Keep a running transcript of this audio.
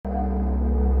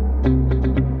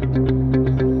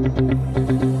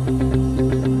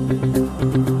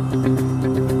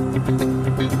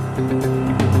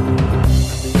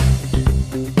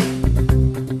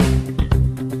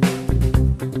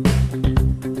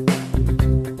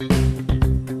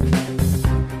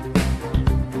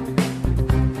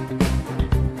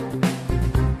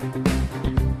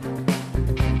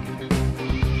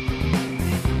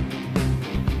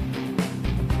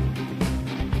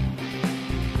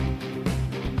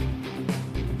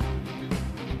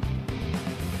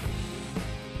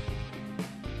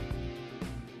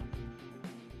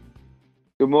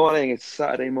Good morning. It's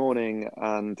Saturday morning,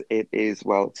 and it is,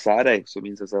 well, it's Saturday, so it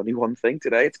means there's only one thing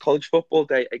today. It's college football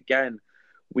day again.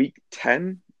 Week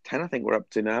 10, I think we're up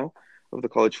to now, of the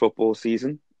college football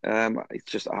season. It's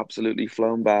just absolutely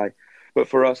flown by. But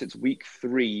for us, it's week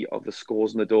 3 of the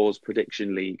Scores and the Doors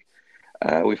Prediction League.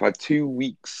 We've had 2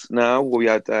 weeks now where we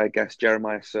had guest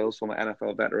Jeremiah Sills, former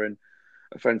NFL veteran,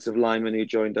 offensive lineman who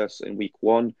joined us in week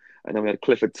 1. And then we had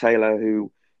Clifford Taylor,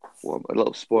 who, well, a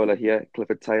little spoiler here,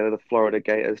 Clifford Taylor, the Florida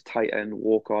Gators tight end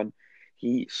walk-on.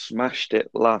 He smashed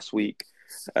it last week,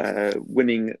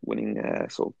 winning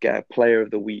sort of get player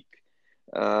of the week.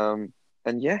 And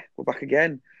yeah, we're back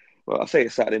again. Well, I say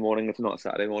it's Saturday morning. It's not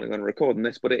Saturday morning when I'm recording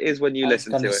this, but it is when you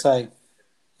listen to it.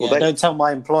 Yeah, don't tell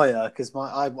my employer because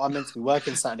I'm meant to be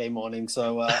working Saturday morning,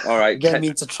 so all right, get me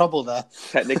into trouble there.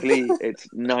 Technically, it's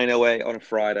 9:08 on a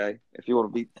Friday if you want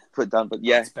to be put down. But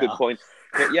yeah, good point.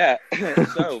 But yeah,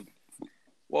 so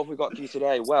what have we got for you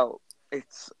today? Well,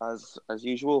 it's as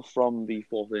usual from the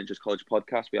Fourth Inches College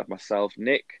podcast. We have myself,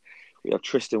 Nick. We have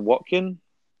Tristan Watkin.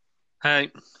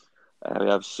 Hey. We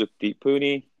have Sukdeep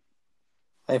Pooney.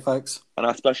 Hey, folks. And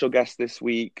our special guest this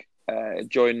week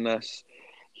joining us.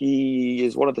 He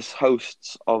is one of the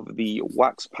hosts of the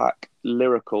Wax Pack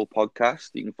Lyrical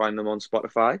podcast. You can find them on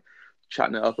Spotify,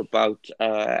 chatting it up about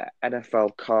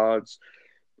NFL cards.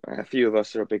 A few of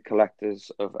us are big collectors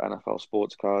of NFL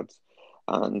sports cards.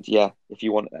 And yeah, if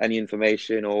you want any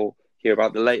information or hear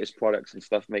about the latest products and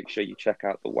stuff, make sure you check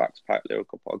out the Wax Pack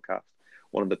Lyrical podcast.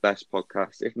 One of the best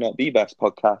podcasts, if not the best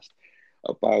podcast,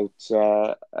 about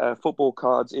football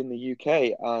cards in the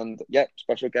UK. And yeah,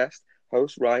 special guest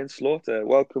host Ryan Slaughter.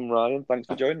 Welcome, Ryan. Thanks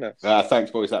for joining us.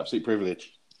 Thanks, boys. Absolute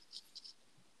privilege.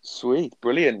 Sweet,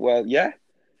 brilliant. Well, yeah,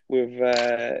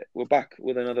 we're back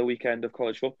with another weekend of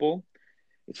college football.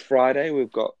 It's Friday. We've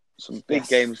got some big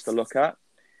games to look at,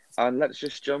 and let's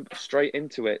just jump straight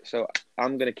into it. So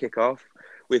I'm going to kick off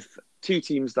with 2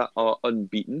 teams that are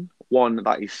unbeaten. One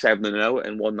that is 7-0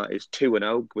 and one that is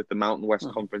 2-0, with the Mountain West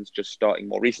Conference just starting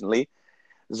more recently.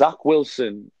 Zach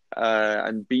Wilson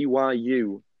and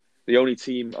BYU, the only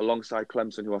team alongside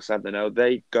Clemson who are 7-0,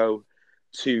 they go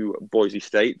to Boise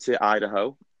State, to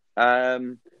Idaho.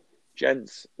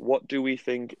 Gents, what do we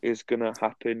think is going to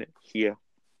happen here?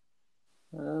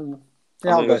 I'll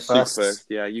go first.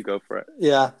 Yeah, you go for it.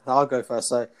 Yeah, I'll go first.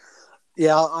 So,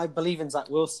 yeah, I believe in Zach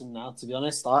Wilson now, to be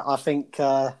honest. I think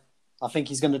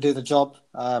he's going to do the job.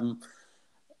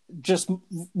 Just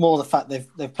more the fact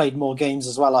they've played more games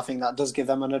as well. I think that does give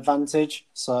them an advantage.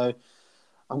 So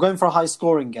I'm going for a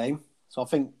high-scoring game. So I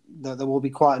think that there will be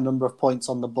quite a number of points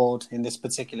on the board in this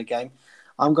particular game.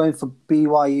 I'm going for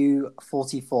BYU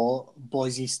 44,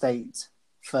 Boise State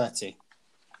 30.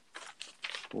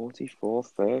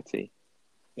 44-30.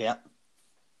 Yeah.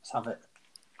 Let's have it.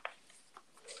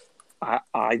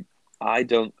 I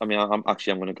don't. I mean, I'm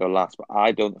going to go last, but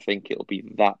I don't think it'll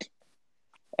be that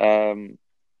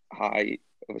high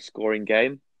of a scoring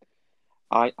game.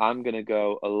 I'm going to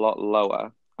go a lot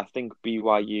lower. I think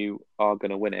BYU are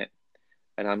going to win it,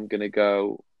 and I'm going to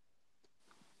go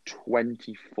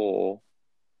 24-17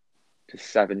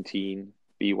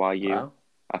 BYU. Wow.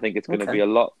 I think it's going to be a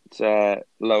lot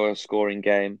lower scoring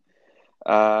game.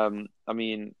 I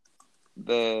mean,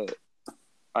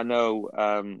 I know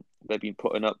they've been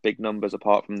putting up big numbers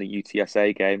apart from the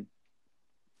UTSA game,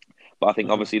 but I think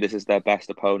obviously this is their best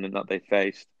opponent that they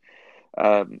faced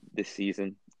this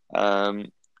season. And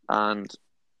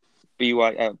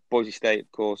Boise State,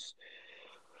 of course,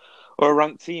 are a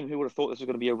ranked team. Who would have thought this was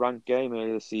going to be a ranked game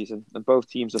earlier this season? And both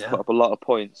teams have put up a lot of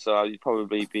points, so it'd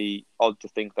probably be odd to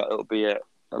think that it'll be a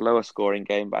lower scoring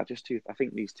game. But I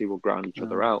think these two will ground each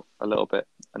other out a little bit,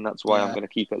 and that's why I'm going to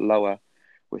keep it lower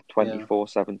with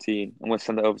 24-17. I'm going to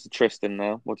send it over to Tristan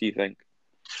now. What do you think?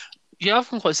 Yeah, I've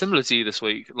gone quite similar to you this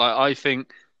week. Like, I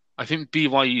think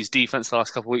BYU's defense the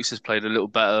last couple of weeks has played a little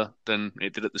better than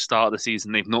it did at the start of the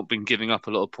season. They've not been giving up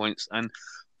a lot of points, and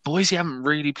Boise haven't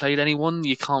really played anyone.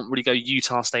 You can't really go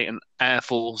Utah State and Air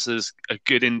Force as a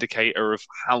good indicator of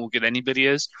how good anybody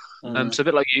is. So a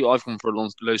bit like you, I've gone for a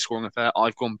low scoring affair.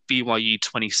 I've gone BYU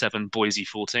 27, Boise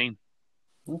 14.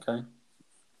 Okay.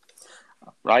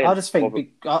 Ryan, I just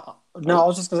think. I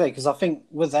was just going to say, because I think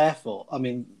with Air Force, I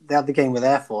mean, they had the game with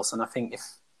Air Force, and I think if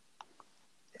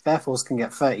Air Force can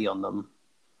get 30 on them,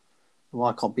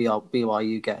 why can't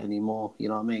BYU get any more? You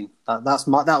know what I mean?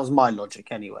 That was my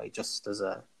logic anyway, just as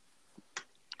a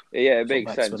it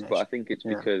makes sense. But I think it's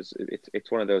because it's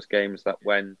one of those games that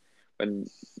when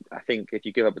I think if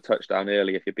you give up a touchdown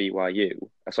early, if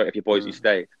you're Boise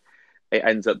State, it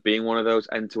ends up being one of those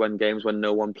end-to-end games when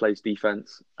no one plays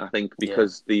defense. I think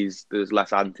because there's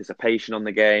less anticipation on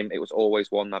the game. It was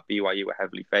always one that BYU were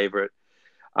heavily favourite.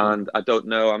 And I don't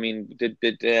know. I mean, did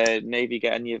Navy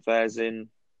get any of theirs in?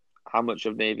 How much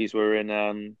of Navy's were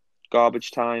in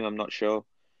garbage time? I'm not sure.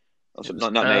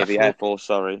 Not Navy, Air Force.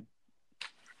 Sorry,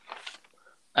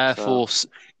 Air Force.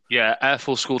 Yeah, Air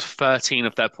Force scored 13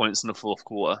 of their points in the fourth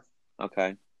quarter.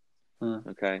 Okay.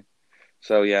 Okay.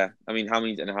 So yeah, I mean, how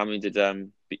many did Boise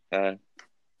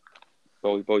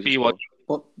score?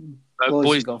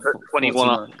 Boise put 21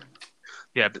 up.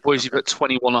 Yeah, Boise put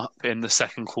 21 up in the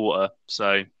second quarter.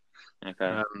 So okay,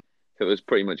 so it was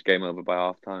pretty much game over by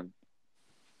half time.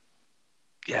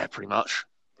 Yeah, pretty much.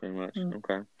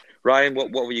 Okay. Ryan,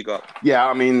 what have you got? Yeah,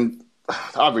 I mean,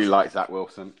 I really like Zach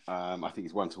Wilson. I think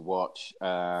he's one to watch.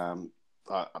 I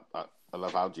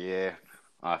love Algier.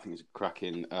 I think he's a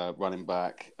cracking running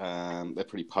back. They're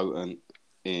pretty potent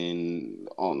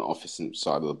on the offensive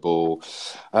side of the ball.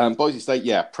 Boise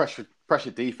State, pressure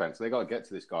defense. They got to get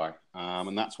to this guy,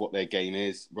 and that's what their game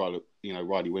is. Riley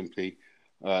Wimpley,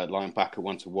 linebacker,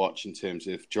 one to watch in terms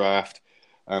of draft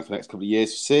for the next couple of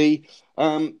years to see.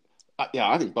 I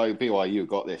think BYU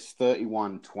got this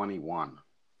 31-21.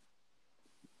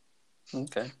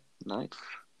 Okay, nice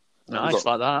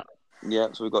like that. Yeah,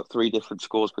 so we've got 3 different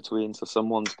scores between. So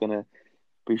someone's gonna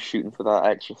be shooting for that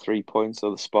extra 3 points or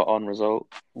the spot on result.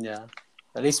 Yeah,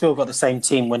 at least we've got the same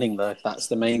team winning though. That's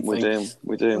the main thing.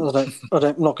 We do. I'm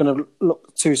not going to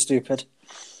look too stupid.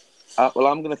 Well,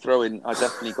 I'm going to throw in. I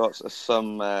definitely got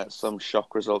some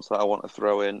shock results that I want to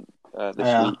throw in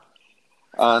this week,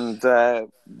 and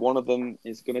one of them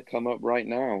is going to come up right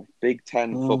now. Big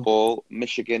Ten football,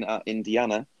 Michigan at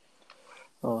Indiana.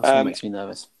 Oh, that makes me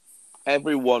nervous.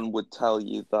 Everyone would tell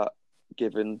you that,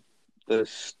 given the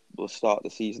start of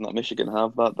the season that Michigan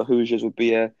have, that the Hoosiers would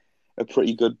be a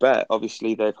pretty good bet.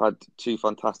 Obviously, they've had 2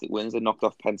 fantastic wins. They knocked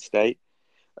off Penn State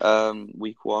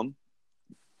week 1,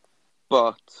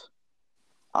 but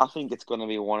I think it's going to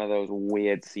be one of those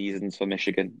weird seasons for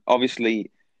Michigan. Obviously,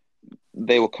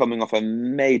 they were coming off a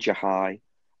major high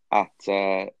at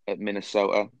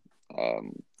Minnesota,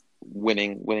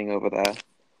 winning over there.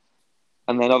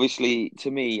 And then obviously,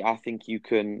 to me, I think you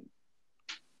can,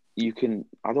 I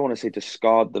don't want to say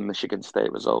discard the Michigan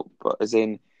State result, but as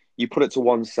in you put it to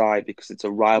one side because it's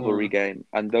a rivalry game,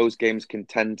 and those games can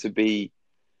tend to be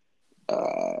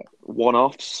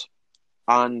one-offs.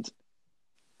 And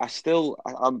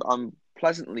I'm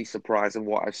pleasantly surprised in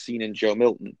what I've seen in Joe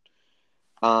Milton.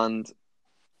 And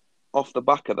off the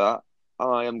back of that,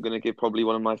 I am going to give probably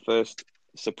one of my first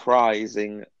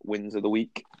surprising wins of the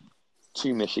week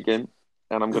to Michigan.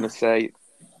 And I'm going to say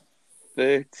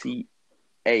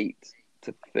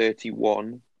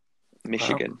 38-31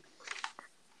 Michigan.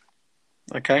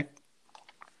 Wow. Okay.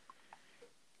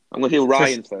 I'm going to hear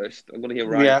Ryan first.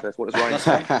 first. What does Ryan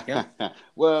say?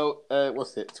 Well,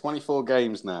 what's it? 24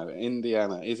 games now.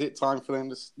 Indiana. Is it time for them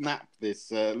to snap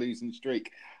this losing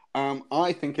streak?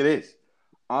 I think it is.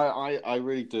 I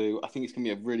really do. I think it's going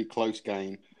to be a really close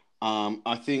game.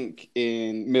 I think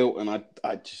in Milton,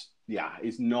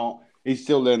 he's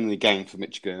still learning the game for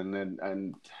Michigan,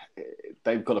 and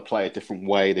they've got to play a different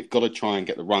way. They've got to try and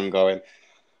get the run going.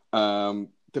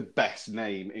 The best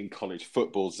name in college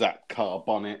football, Zach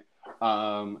Carbonnet.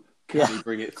 Can he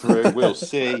bring it through? We'll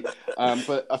see.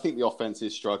 But I think the offense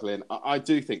is struggling. I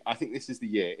think this is the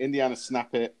year. Indiana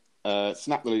snap the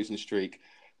losing streak,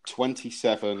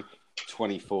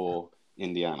 27-24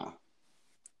 Indiana.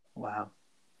 Wow.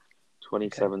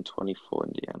 27-24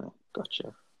 Indiana.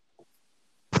 Gotcha.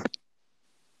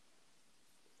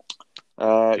 Who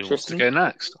wants to Tristan? go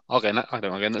next? I'll go next. I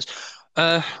don't want to go next.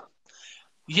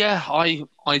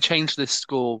 I changed this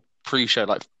score pre-show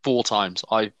like 4 times.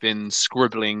 I've been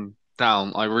scribbling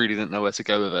down. I really didn't know where to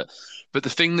go with it. But the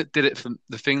thing that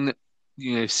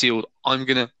sealed, I'm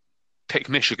gonna pick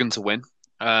Michigan to win.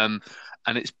 And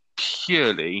it's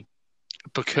purely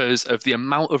because of the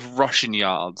amount of rushing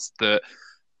yards that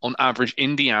on average,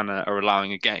 Indiana are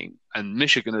allowing a game, and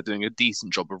Michigan are doing a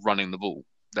decent job of running the ball.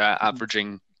 They're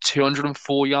averaging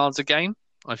 204 yards a game.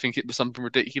 I think it was something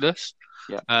ridiculous.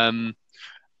 Yeah. And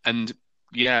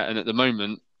at the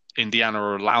moment, Indiana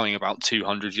are allowing about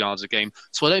 200 yards a game.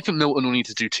 So I don't think Milton will need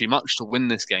to do too much to win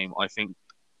this game. I think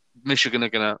Michigan are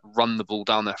going to run the ball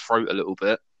down their throat a little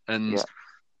bit and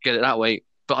get it that way.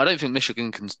 But I don't think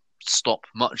Michigan can stop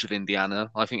much of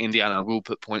Indiana. I think Indiana will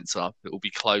put points up. It will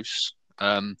be close.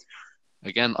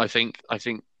 Again, I think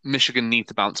Michigan need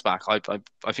to bounce back.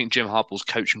 I think Jim Harbaugh's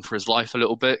coaching for his life a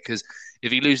little bit, because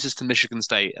if he loses to Michigan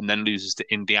State and then loses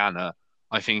to Indiana,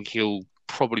 I think he'll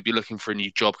probably be looking for a new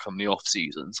job come the off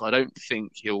season. So I don't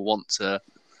think he'll want to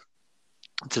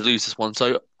lose this one.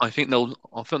 So I think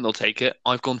they'll take it.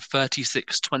 I've gone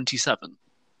 36-27.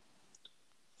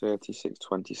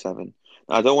 36-27.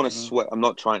 I don't want to swear. I'm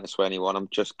not trying to swear anyone. I'm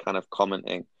just kind of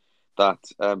commenting that,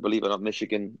 believe it or not,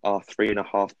 Michigan are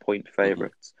 3.5 point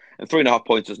favorites, and 3.5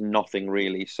 points is nothing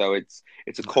really. So it's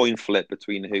a coin flip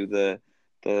between who the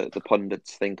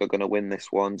pundits think are going to win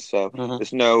this one. So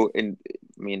there's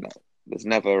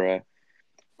never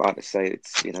hard to say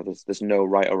it's there's no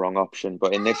right or wrong option.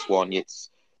 But in this one,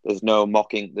 there's no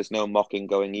mocking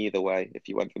going either way. If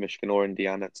you went for Michigan or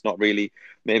Indiana, it's not really.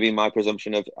 Maybe my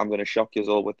presumption of I'm going to shock you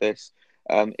all with this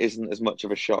isn't as much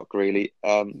of a shock really.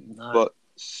 No. But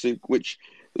which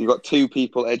you've got two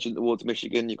people edging towards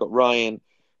Michigan. You've got Ryan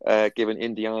giving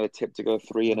Indiana a tip to go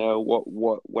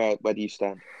 3-0. Where do you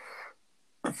stand?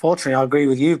 Unfortunately, I agree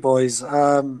with you, boys.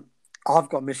 I've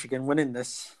got Michigan winning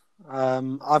this.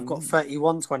 I've got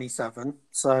 31-27.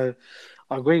 So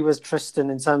I agree with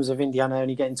Tristan in terms of Indiana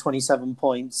only getting 27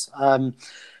 points.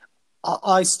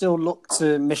 I still look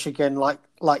to Michigan, like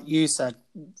you said,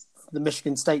 the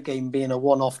Michigan State game being a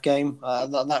one-off game.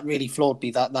 That really floored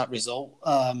me, that result.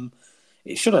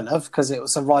 It shouldn't have, because it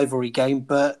was a rivalry game.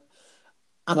 And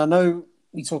I know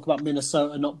we talk about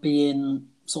Minnesota not being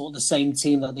sort of the same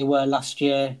team that they were last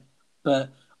year, but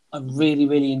I really,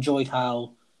 really enjoyed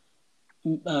how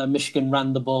Michigan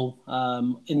ran the ball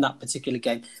in that particular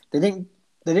game. They didn't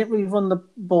really run the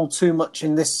ball too much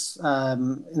in this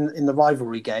in the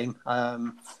rivalry game.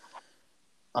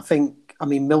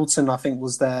 Milton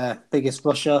was their biggest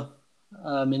rusher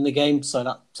in the game, so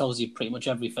that tells you pretty much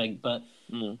everything. But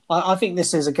I think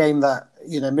this is a game that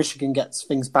Michigan gets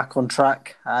things back on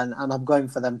track, and I'm going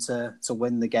for them to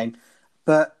win the game.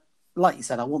 But like you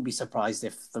said, I wouldn't be surprised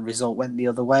if the result went the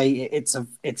other way. It's a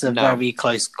very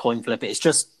close coin flip. It's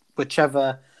just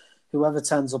whoever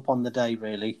turns up on the day,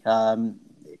 really.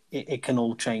 It can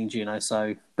all change,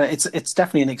 So, but it's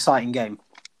definitely an exciting game.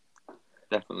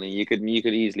 Definitely, you could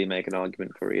easily make an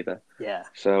argument for either. Yeah.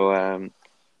 So,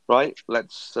 right,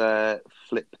 let's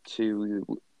flip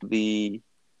to the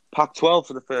Pac-12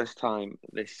 for the first time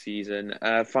this season.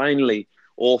 Finally,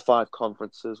 all 5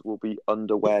 conferences will be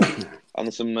underway, and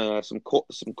there's some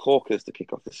corkers to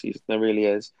kick off the season. There really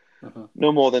is.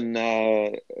 No more than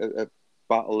a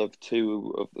battle of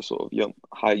two of the sort of young,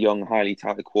 highly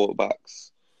touted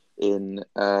quarterbacks in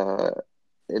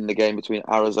the game between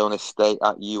Arizona State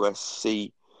at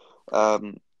USC.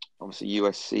 Obviously,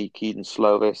 USC, Keaton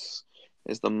Slovis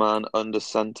is the man under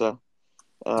center.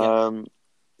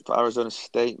 For Arizona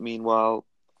State, meanwhile,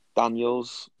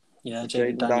 Daniels. Yeah,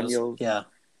 Jaden Daniels. Yeah.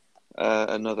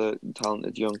 Another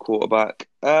talented young quarterback.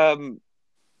 I'm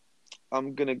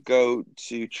going to go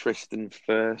to Tristan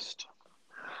first.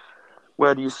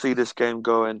 Where do you see this game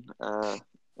going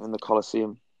in the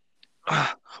Coliseum?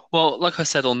 Well, like I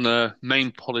said on the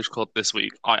main Polish Club this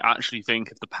week, I actually think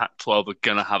if the Pac-12 are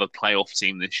going to have a playoff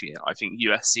team this year, I think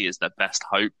USC is their best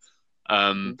hope.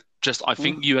 I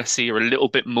think USC are a little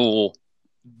bit more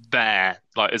there,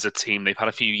 like as a team. They've had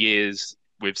a few years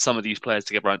with some of these players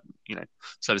together,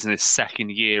 so it's in his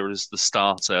second year as the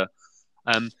starter.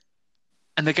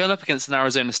 And they're going up against an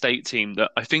Arizona State team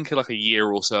that I think are like a year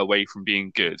or so away from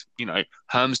being good.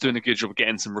 Herm's doing a good job of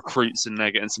getting some recruits in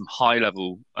there, getting some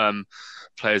high-level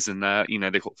players in there.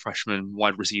 They've got freshman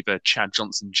wide receiver Chad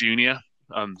Johnson Jr.,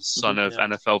 son of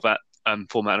NFL vet,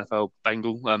 former NFL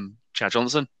Bengal, Chad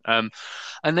Johnson. And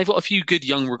they've got a few good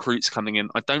young recruits coming in.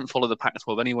 I don't follow the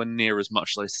Pac-12 anywhere near as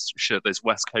much as I should. Those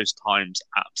West Coast times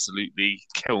absolutely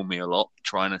kill me a lot,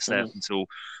 trying to stay up until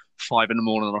 5 a.m.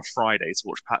 on a Friday to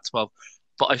watch Pac-12.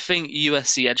 But I think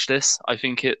USC edged this. I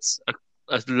think it's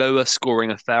a lower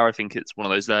scoring affair. I think it's one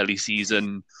of those early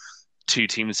season, two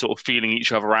teams sort of feeling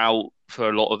each other out for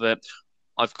a lot of it.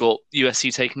 I've got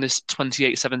USC taking this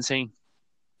 28-17.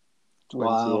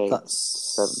 Wow,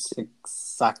 that's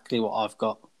exactly what I've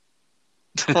got.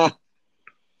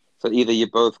 So either you're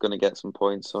both going to get some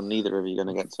points or neither of you are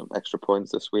going to get some extra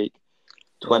points this week.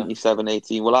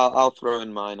 27-18. Well, I'll throw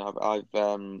in mine. I've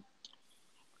gone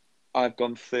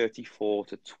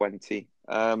 34-20.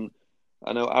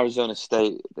 I know Arizona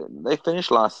State, they finished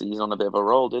last season on a bit of a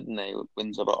roll, didn't they?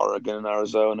 Wins over Oregon and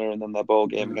Arizona, and then their ball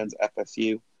game against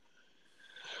FSU.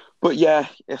 But yeah,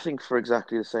 I think for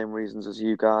exactly the same reasons as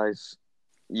you guys,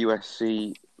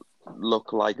 USC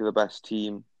look like the best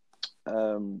team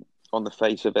on the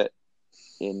face of it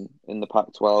in the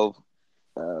Pac-12.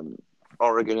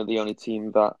 Oregon are the only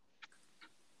team that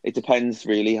it depends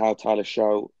really how Tyler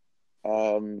Shaw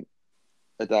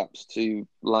adapts to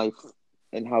life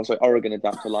and how Oregon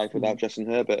adapt to life without Justin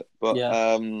Herbert. But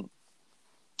yeah,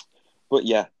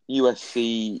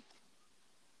 USC.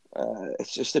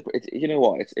 It's just you know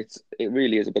what? It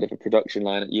really is a bit of a production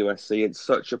line at USC. It's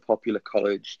such a popular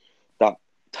college that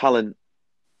talent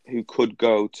who could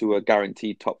go to a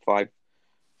guaranteed top 4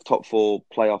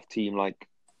 playoff team like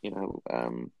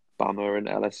Bama and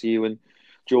LSU and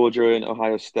Georgia and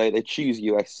Ohio State, they choose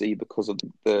USC because of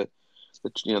the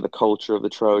culture of the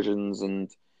Trojans and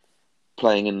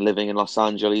playing and living in Los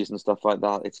Angeles and stuff like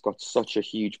that. It's got such a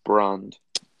huge brand.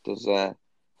 Does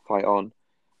fight on,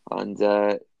 and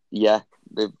they've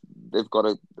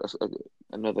got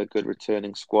another good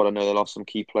returning squad. I know they lost some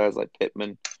key players like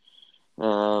Pittman,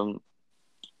 and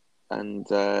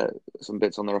some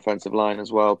bits on their offensive line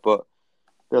as well, but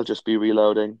they'll just be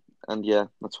reloading. And yeah,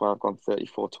 that's why I've gone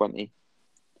 34-20.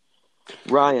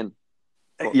 Ryan.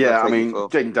 Yeah, I mean,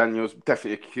 Jaden Daniels,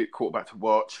 definitely a cute quarterback to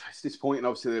watch. It's disappointing,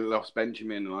 obviously, they lost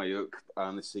Benjamin and Ayuk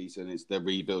this season. They're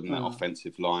rebuilding that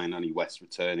offensive line, only West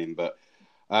returning. But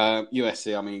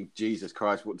USC, I mean, Jesus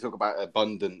Christ, we'll talk about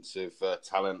abundance of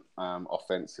talent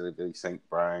offensively. St.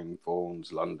 Brown,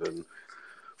 Fawns, London,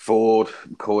 Ford,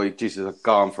 McCoy, Jesus, are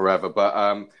gone forever. But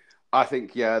I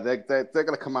think, they're going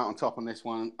to come out on top on this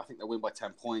one. I think they'll win by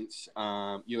 10 points.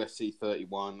 USC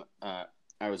 31,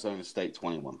 Arizona State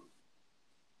 21.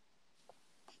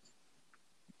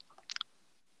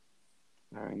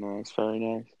 Very nice, very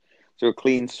nice. So a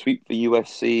clean sweep for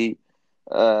USC,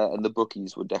 and the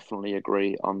bookies would definitely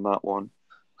agree on that one.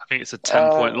 I think it's a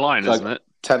 10-point line, isn't it?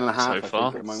 10.5 so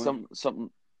far.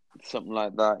 Something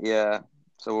like that, yeah.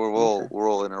 So we're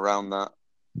all in around that.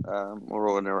 We're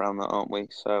all in around that, aren't we?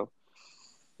 So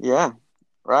yeah,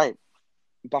 right.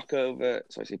 Back over.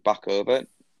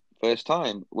 First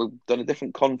time we've done a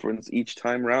different conference each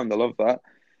time round. I love that.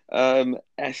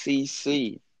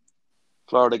 SEC.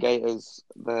 Florida Gators,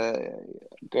 they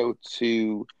go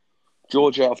to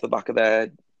Georgia off the back of their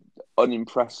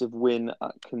unimpressive win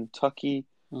at Kentucky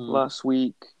last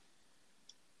week.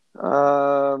 Do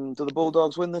the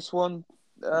Bulldogs win this one?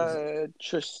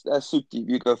 Suki,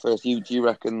 you go first. Do you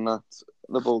reckon that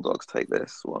the Bulldogs take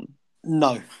this one?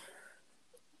 No,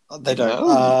 they don't.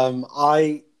 No.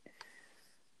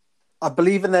 I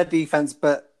believe in their defense,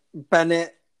 but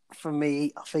Bennett, for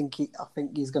me, I think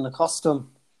he's going to cost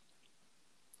them.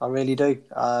 I really do.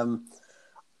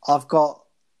 I've got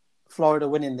Florida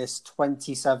winning this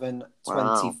 27-24.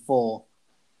 Wow.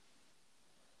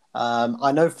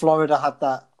 I know Florida had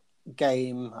that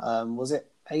game. Was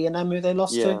it A&M who they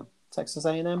lost to? Texas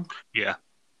A&M? Yeah.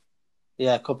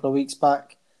 Yeah, a couple of weeks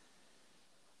back.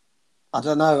 I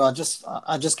don't know. I just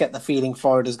get the feeling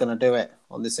Florida's going to do it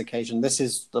on this occasion. This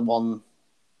is the one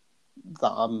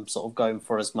that I'm sort of going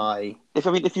for as my. If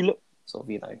you look, sort of,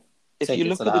 if you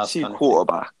look at the two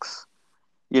quarterbacks,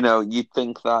 you'd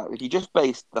think that if you just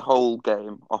based the whole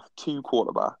game off two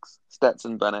quarterbacks,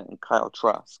 Stetson Bennett and Kyle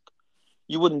Trask,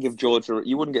 you wouldn't get Georgia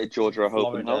a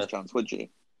hope and health chance, would you?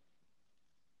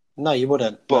 No, you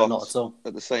wouldn't. But no, not at all.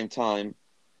 At the same time,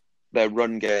 their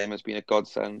run game has been a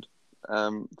godsend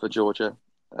for Georgia.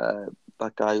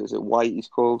 That guy, is it White? He's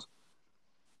called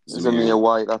Zamir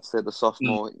White. That's it. The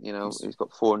sophomore. He's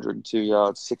got 402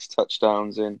 yards, 6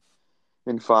 touchdowns in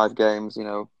 5 games.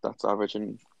 That's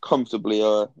averaging comfortably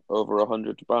over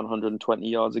 100, around 120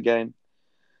 yards a game.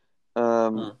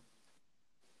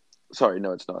 Sorry,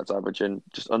 no, it's not. It's averaging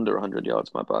just under 100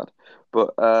 yards. My bad.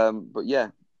 But yeah,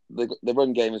 the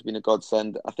run game has been a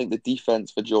godsend. I think the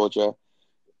defense for Georgia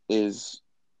is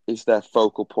their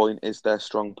focal point, is their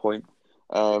strong point.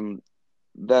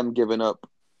 Them giving up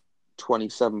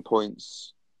 27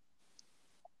 points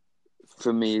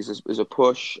for me is a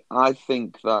push. I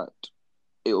think that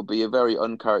it will be a very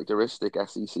uncharacteristic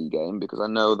SEC game because I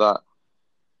know that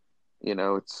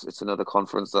it's another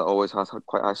conference that always has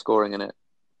quite high scoring in it.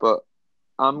 But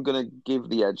I'm gonna give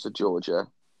the edge to Georgia,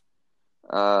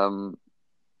 and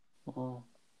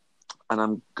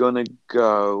I'm gonna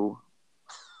go.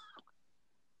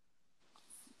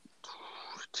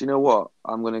 Do you know what?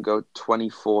 I'm gonna go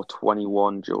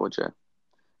 24-21 Georgia.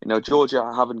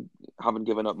 Georgia haven't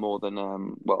given up more than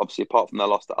well, obviously apart from their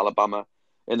loss to Alabama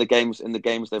in the games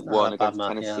they've won against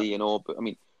Alabama, Tennessee and Auburn. I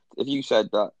mean, if you said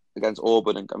that against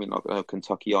Auburn, and I mean, not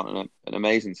Kentucky aren't an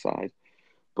amazing side,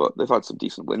 but they've had some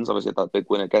decent wins. Obviously, that big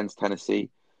win against Tennessee,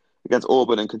 against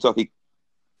Auburn and Kentucky.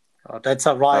 Oh, don't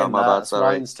tell Ryan my that. bad, That's sorry.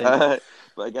 Ryan's team.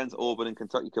 But against Auburn and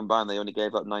Kentucky combined, they only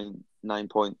gave up nine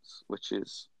points, which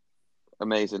is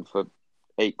amazing for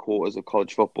 8 quarters of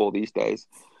college football these days.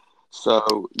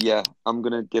 So, yeah, I'm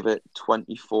going to give it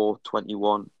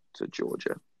 24-21 to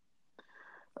Georgia.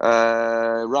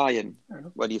 Ryan,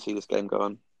 where do you see this game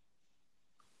going?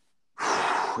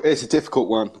 It's a difficult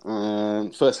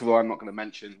one. First of all, I'm not going to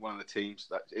mention one of the teams.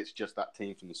 It's just that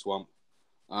team from the swamp.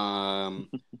 As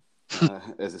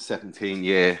a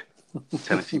 17-year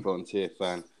Tennessee Volunteer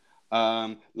fan.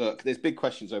 Look, there's big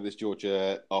questions over this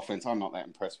Georgia offense. I'm not that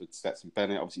impressed with Stetson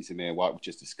Bennett. Obviously, Zamir White, we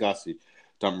just discussed, he's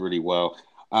done really well.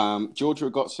 Georgia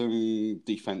have got some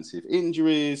defensive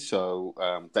injuries.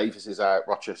 So Davis is out.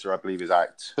 Rochester, I believe, is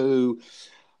out too.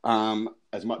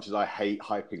 As much as I hate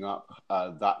hyping up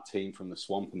that team from the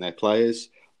swamp and their players,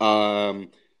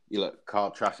 look,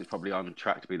 Kyle Trask is probably on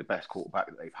track to be the best quarterback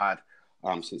that they've had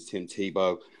since Tim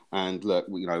Tebow. And look,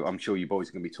 I'm sure you boys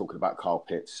are going to be talking about Kyle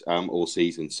Pitts all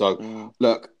season. So,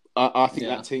 look, I think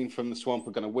that team from the swamp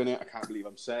are going to win it. I can't believe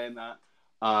I'm saying that.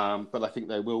 But I think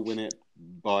they will win it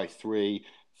by 3,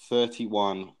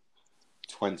 31-28.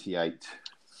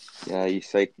 Yeah, you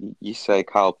say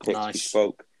Kyle Pitts. Nice. We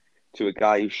spoke to a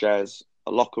guy who shares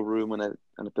a locker room and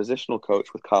a positional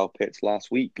coach with Kyle Pitts last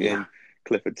week in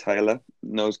Clifford Taylor.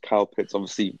 Knows Kyle Pitts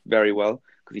obviously very well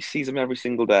because he sees him every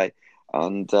single day.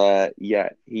 And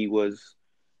he was.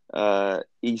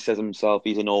 He says himself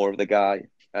he's in awe of the guy.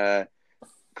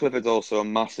 Clifford's also a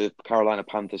massive Carolina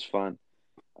Panthers fan,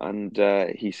 and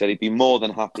he said he'd be more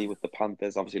than happy with the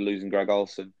Panthers obviously losing Greg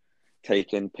Olsen,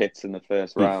 taking Pitts in the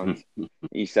first round.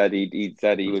 He said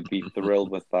he would be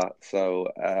thrilled with that. So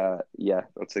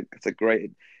that's a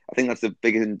great. I think that's the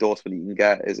biggest endorsement you can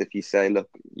get is if you say, look,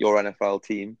 your NFL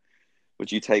team,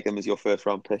 would you take them as your first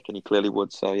round pick? And he clearly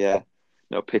would. So yeah.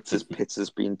 Pitts has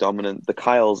been dominant. The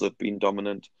Kyles have been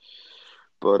dominant.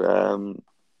 But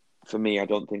for me, I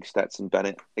don't think Stetson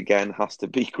Bennett, again, has to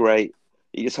be great.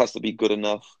 He just has to be good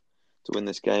enough to win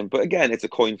this game. But again, it's a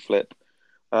coin flip.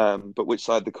 But which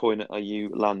side of the coin are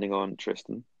you landing on,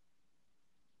 Tristan?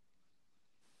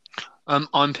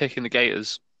 I'm picking the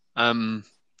Gators. Stetson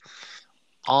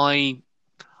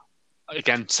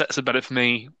Bennett for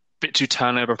me, a bit too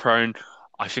turnover prone.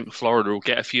 I think Florida will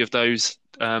get a few of those.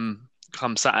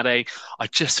 Come Saturday, I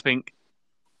just think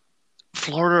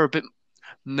Florida are a bit.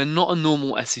 They're not a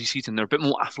normal SEC team. They're a bit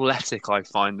more athletic, I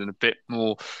find, and a bit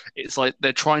more. It's like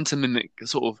they're trying to mimic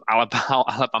sort of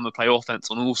Alabama play offense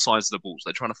on all sides of the ball. So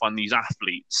they're trying to find these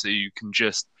athletes who can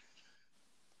just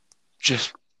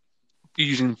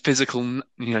using physical,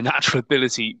 natural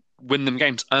ability, win them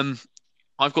games.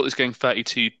 I've got this going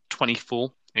 32-24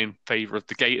 in favour of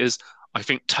the Gators. I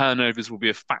think turnovers will be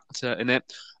a factor in it.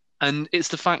 And it's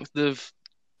the fact of,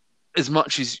 as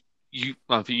much as you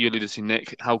alluded to,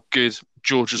 Nick, how good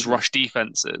Georgia's rush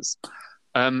defense is.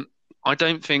 I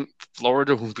don't think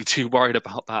Florida will be too worried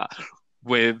about that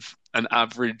with an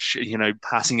average,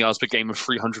 passing yards per game of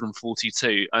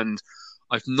 342. And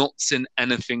I've not seen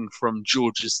anything from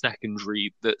Georgia's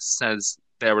secondary that says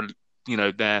they're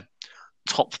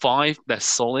top 5. They're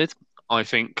solid. I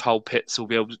think Kyle Pitts will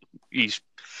be able to.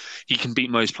 He can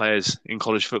beat most players in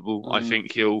college football. I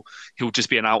think he'll just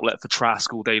be an outlet for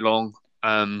Trask all day long.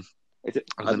 I'd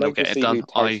like to see who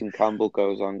Tyson Campbell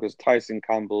goes on, because Tyson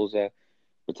Campbell's a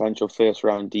potential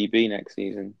first-round DB next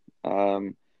season.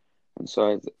 And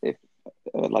so I'd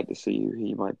like to see who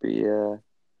he might be.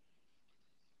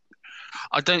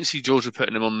 I don't see Georgia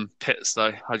putting him on Pitts,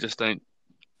 though. I just don't.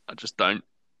 I just think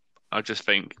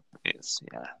it's.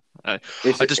 I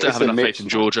just don't have enough faith in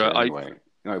Georgia. Anyway.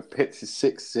 Pitts is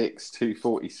 6'6",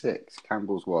 246.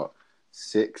 Campbell's what?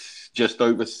 6, just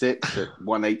over 6 at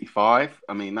 185.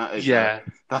 I mean, that is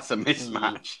that's a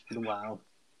mismatch. Wow.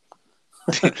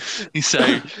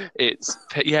 So it's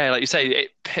like you say,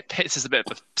 Pitts is a bit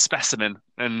of a specimen,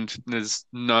 and there's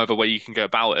no other way you can go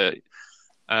about it.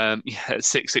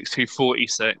 6'6",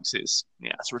 246. It's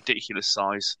a ridiculous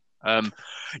size.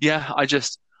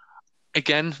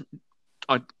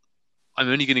 I'm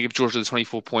only going to give Georgia the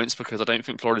 24 points because I don't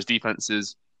think Florida's defense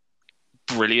is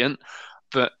brilliant.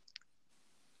 But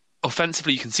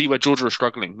offensively, you can see where Georgia are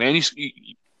struggling. They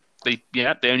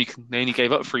only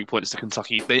gave up 3 points to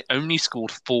Kentucky. They only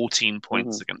scored 14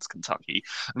 points against Kentucky,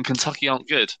 and Kentucky aren't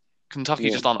good. Kentucky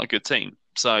just aren't a good team.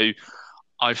 So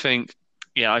I think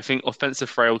Yeah, I think offensive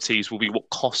frailties will be what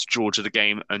cost Georgia the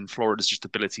game, and Florida's just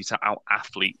ability to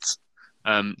out-athlete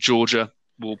Georgia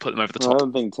will put them over the Well, I top.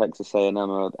 don't think Texas A&M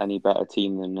are any better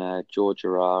team than Georgia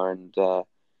are, and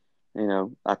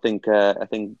I think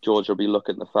Georgia will be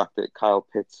looking at the fact that Kyle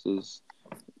Pitts is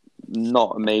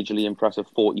not a majorly impressive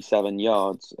 47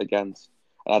 yards against.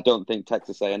 And I don't think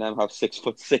Texas A&M have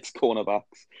 6'6"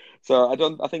 cornerbacks. So I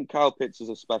think Kyle Pitts is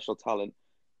a special talent,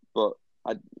 but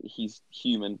he's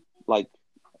human, like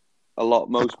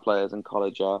most players in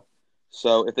college are.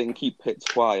 So if they can keep Pitts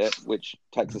quiet, which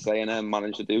Texas A&M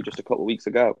managed to do just a couple of weeks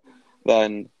ago,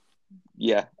 then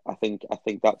yeah, I think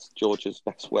that's Georgia's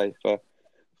best way but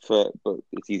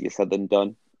it's easier said than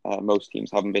done. Most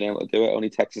teams haven't been able to do it. Only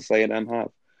Texas A&M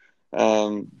have.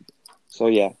 So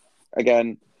yeah,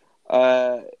 again,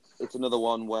 it's another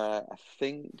one where I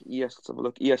think let's have a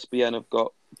look. ESPN have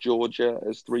got Georgia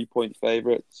as 3-point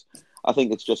favorites. I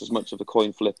think it's just as much of a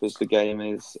coin flip as the game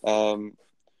is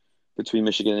between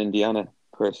Michigan and Indiana,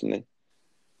 personally.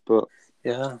 But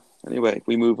yeah, anyway,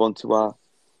 we move on to our.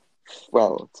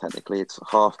 Well, technically, it's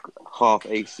half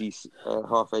ACC,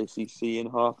 half ACC,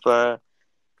 and half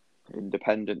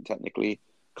independent. Technically,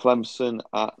 Clemson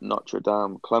at Notre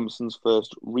Dame. Clemson's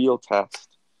first real test.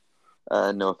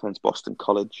 No offense, Boston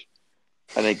College,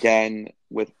 and again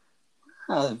with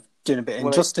doing a bit of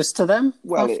injustice to them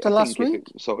after last week.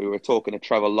 We were talking to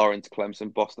Trevor Lawrence,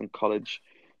 Clemson, Boston College,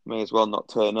 may as well not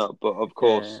turn up. But of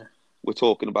course, we're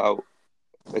talking about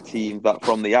a team that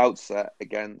from the outset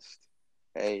against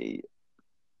a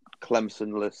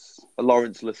Lawrence-less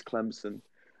Clemson,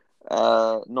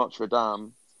 Notre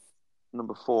Dame,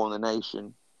 number 4 in the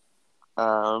nation.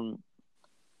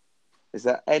 Is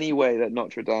there any way that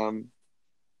Notre Dame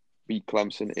beat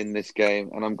Clemson in this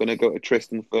game? And I'm going to go to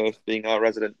Tristan first, being our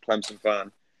resident Clemson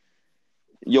fan.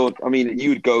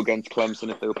 You'd go against Clemson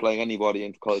if they were playing anybody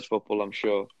in college football, I'm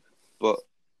sure. But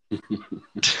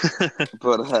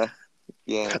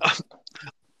yeah.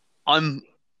 I'm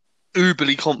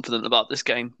uberly confident about this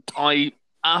game.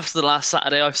 After the last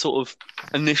Saturday, I sort of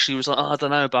initially was like, I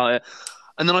don't know about it.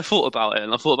 And then I thought about it,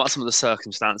 and I thought about some of the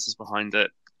circumstances behind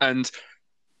it. And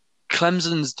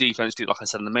Clemson's defense, like I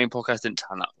said in the main podcast, didn't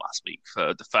turn up last week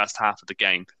for the first half of the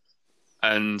game.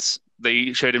 And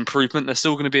they showed improvement. They're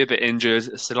still going to be a bit injured.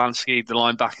 Stefanski, the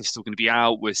linebacker, is still going to be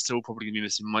out. We're still probably going to be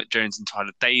missing Mike Jones and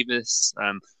Tyler Davis,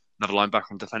 another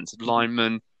linebacker and defensive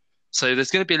lineman. So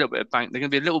there's going to be a little bit of they're going to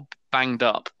be a little banged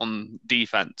up on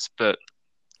defense. But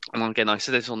and again, I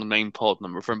said this on the main pod, and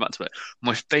I'm referring back to it.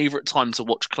 My favourite time to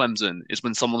watch Clemson is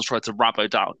when someone's tried to rattle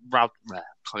Dabo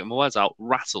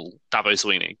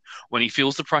Swinney. When he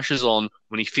feels the pressure's on,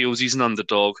 when he feels he's an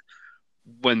underdog,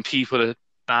 when people are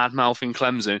bad-mouthing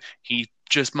Clemson, he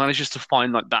just manages to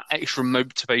find like that extra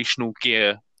motivational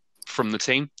gear from the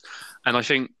team. And I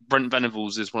think Brent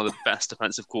Venables is one of the best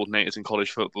defensive coordinators in college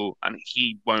football, and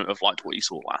he won't have liked what he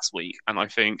saw last week. And I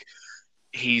think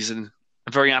he's a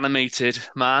very animated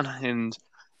man and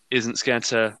isn't scared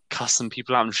to cuss some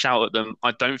people out and shout at them.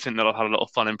 I don't think they'll have had a lot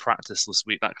of fun in practice this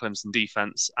week, that Clemson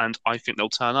defense, and I think they'll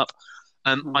turn up.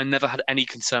 I never had any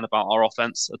concern about our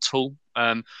offense at all.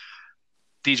 DJ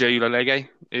Uiagalelei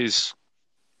is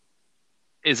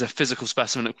a physical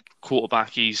specimen at quarterback.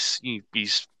 He's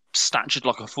statured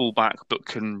like a fullback, but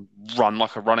can run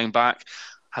like a running back.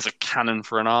 Has a cannon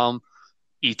for an arm.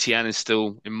 ETN is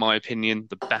still, in my opinion,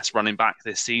 the best running back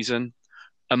this season.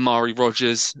 Amari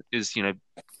Rogers is,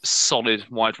 solid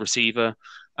wide receiver.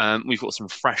 We've got some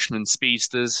freshman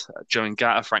speedsters, Joe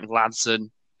Ngata, Frank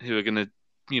Ladson, who are going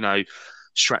to,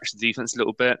 stretch the defense a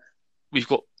little bit. We've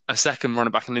got a second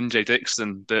running back in Lynn J.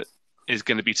 Dixon that is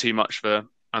going to be too much for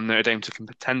Notre Dame to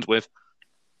contend with.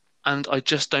 And I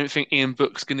just don't think Ian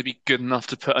Book's going to be good enough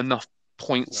to put enough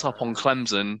points up on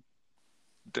Clemson.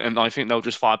 And I think they'll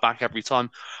just fire back every time.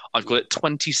 I've got it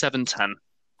 27-10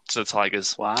 to the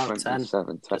Tigers. Wow,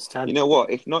 27-10. You know what?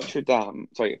 If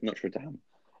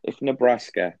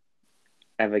Nebraska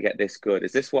ever get this good,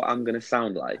 is this what I'm going to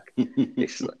sound like?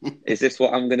 Is this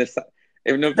what I'm going to say?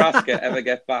 If Nebraska ever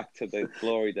get back to the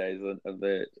glory days of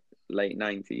the late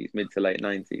 90s, mid to late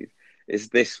 90s, is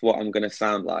this what I'm going to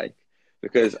sound like?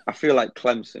 Because I feel like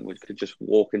Clemson could just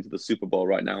walk into the Super Bowl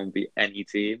right now and beat any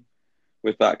team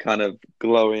with that kind of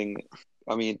glowing.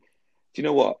 I mean, do you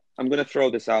know what? I'm going to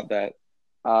throw this out there.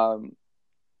 Clemson,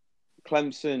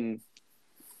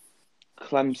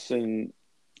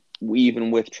 even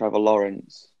with Trevor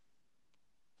Lawrence,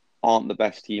 aren't the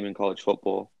best team in college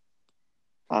football.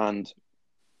 And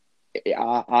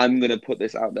I'm going to put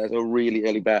this out there as a really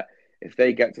early bet. If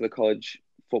they get to the college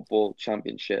football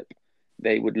championship,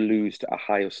 they would lose to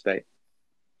Ohio State.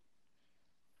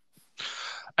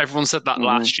 Everyone said that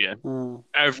last year.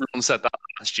 Everyone said that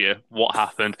last year. What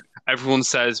happened? Everyone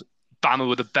says Bama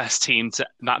were the best team.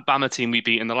 That Bama team we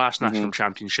beat in the last national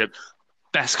championship,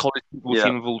 best college football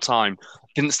team of all time.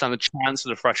 Didn't stand a chance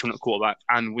with a freshman at quarterback,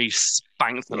 and we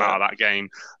spanked them out of that game.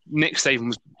 Nick Saban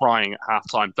was crying at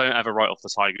halftime. Don't ever write off the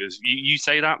Tigers. You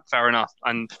say that, fair enough.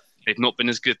 And they've not been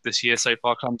as good this year so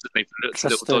far. They've looked a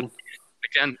little dodgy.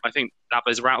 Again, I think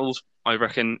Dabo's rattled. I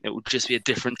reckon it will just be a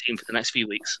different team for the next few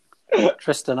weeks.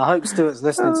 Tristan, I hope Stuart's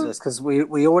listening to this because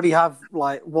we already have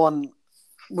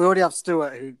we already have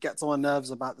Stuart who gets on my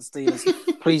nerves about the Steelers.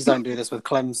 Please don't do this with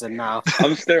Clemson now.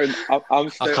 I'm staring. I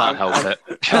can't help it.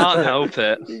 Can't help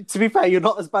it. To be fair, you're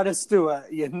not as bad as Stuart.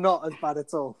 You're not as bad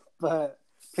at all. But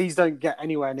please don't get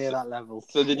anywhere near that level.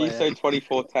 So did you say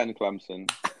 24-10 Clemson?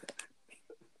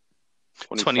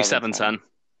 27-10.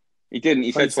 He didn't.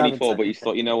 He said 24, but he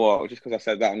thought, you know what? Just because I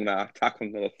said that, I'm going to tackle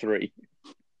another 3.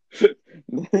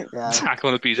 Tackle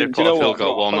on a BJ Potter field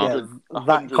goal. Well, not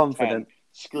that confident.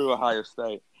 Screw Ohio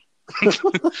State.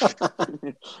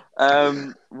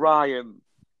 Ryan.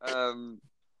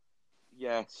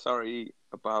 Sorry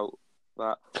about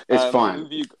that. It's fine.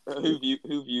 Who've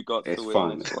you got it's to win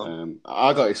fine. this one?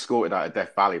 I got escorted out of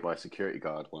Death Valley by a security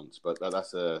guard once, but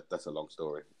that's a long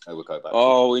story. We'll go back.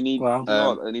 We need.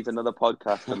 I need another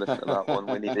podcast to listen to that one.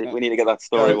 We need to get that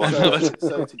story one.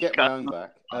 So to get my own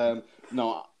back,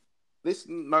 this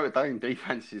Notre Dame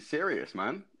defense is serious,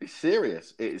 man. It's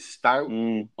serious. It is stout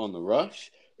on the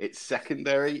rush. Its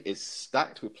secondary is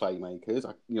stacked with playmakers.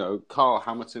 Carl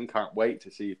Hamilton can't wait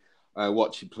to see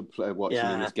watch him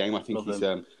in this game. I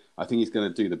think he's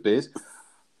going to do the biz.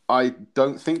 I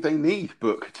don't think they need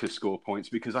Book to score points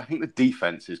because I think the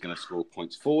defense is going to score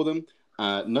points for them.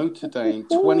 Notre Dame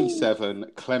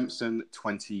 27, Clemson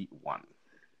 21.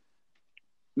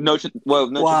 Notre Dame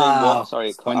what?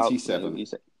 Sorry, 27.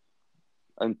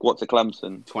 And what's a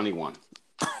Clemson? 21.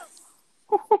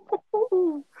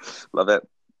 Love it.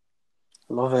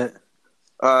 Love it.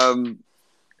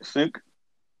 Snook?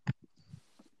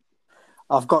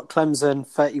 I've got Clemson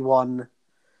 31,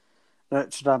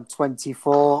 Notre Dame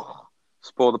 24.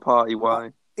 Spoil the party,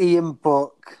 why? Ian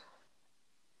Book,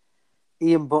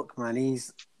 man,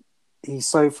 he's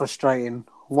so frustrating.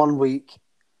 1 week,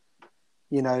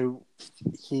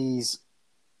 he's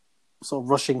sort of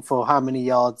rushing for how many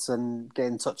yards and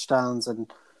getting touchdowns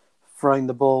and throwing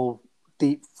the ball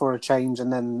deep for a change,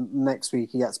 and then next week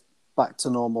he gets back to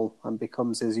normal and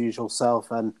becomes his usual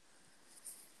self. And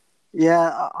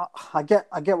I get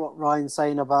what Ryan's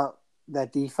saying about their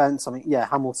defense. I mean,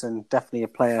 Hamilton definitely a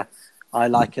player I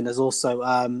like, and there's also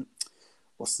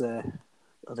what's the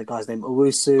other guy's name?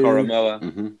 Owusu. Koromoa.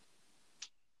 Mm-hmm.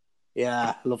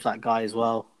 Yeah, I love that guy as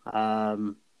well.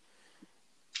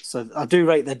 So I do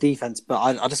rate their defense, but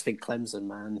I just think Clemson,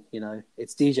 man.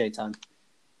 It's DJ time.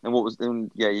 And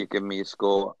you've given me a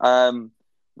score.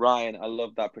 Ryan, I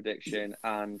love that prediction,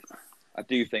 and I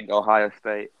do think Ohio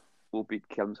State will beat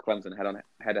Clemson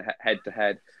head to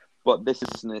head. But this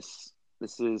isn't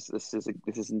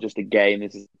just a game.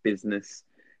 This is business.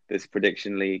 This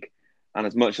prediction league, and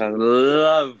as much as I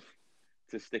love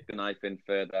to stick the knife in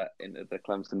further into the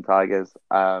Clemson Tigers,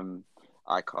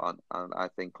 I can't, and I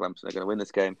think Clemson are going to win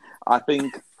this game. I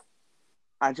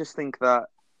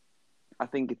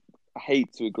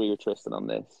hate to agree with Tristan on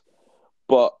this,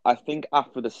 but I think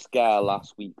after the scare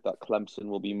last week that Clemson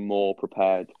will be more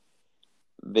prepared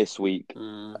this week.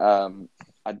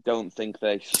 I don't think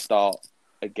they start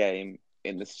a game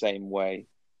in the same way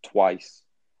twice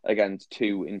against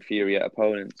two inferior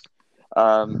opponents.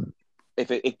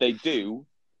 If they do,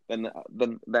 then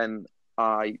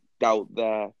I doubt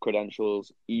their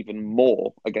credentials even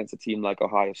more against a team like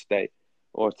Ohio State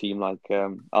or a team like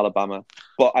Alabama.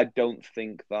 But I don't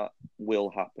think that will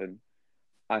happen.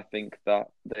 I think that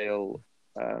they'll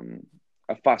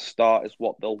a fast start is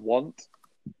what they'll want.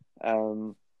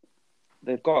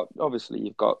 You've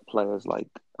got players like,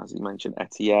 as you mentioned,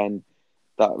 Etienne.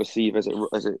 That receiver is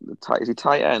he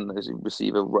tight end? Is he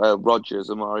receiver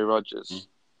Amari Rogers?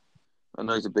 I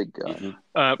know he's a big guy.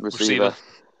 Receiver.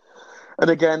 And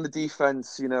again, the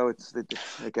defense. They're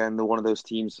one of those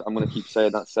teams. I'm going to keep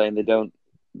saying they don't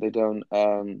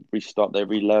restock. They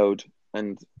reload.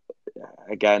 And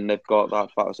again, they've got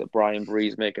that fact that Brian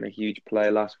Breeze making a huge play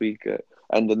last week at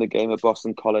ending the game at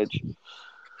Boston College.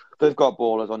 They've got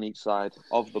ballers on each side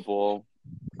of the ball,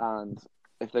 and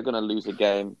if they're going to lose a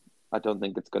game, I don't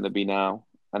think it's going to be now.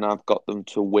 And I've got them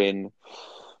to win.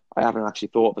 I haven't actually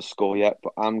thought of a score yet,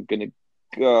 but I'm going to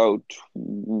go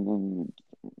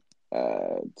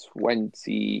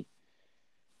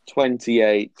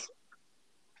 28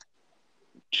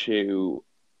 to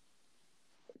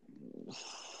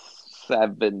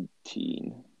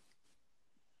 28-17.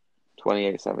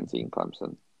 28-17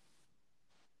 Clemson.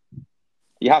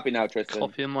 You happy now, Tristan?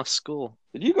 Copying my score.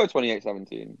 Did you go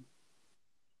 28-17?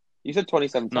 You said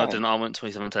 27-10. No, I didn't. I went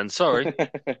 27-10. Sorry.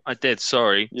 I did.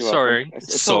 Sorry. You're Sorry. welcome.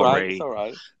 It's Sorry. all right. It's all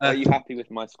right. Are you happy with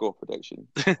my score prediction?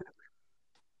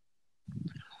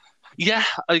 Yeah,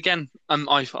 again,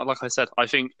 like I said, I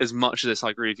think as much of this,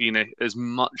 I agree with you, Nick, as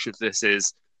much of this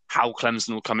is how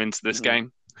Clemson will come into this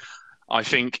game. I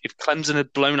think if Clemson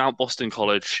had blown out Boston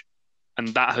College and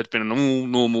that had been an all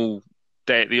normal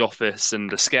day at the office and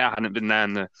the scare hadn't been there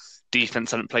and the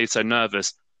defense hadn't played so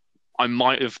nervous, I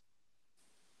might have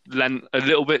lent a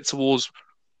little bit towards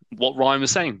what Ryan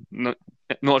was saying.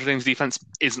 Notre Dame's defense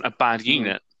isn't a bad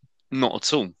unit, not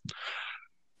at all.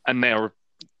 And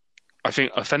I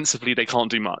think offensively they can't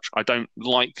do much. I don't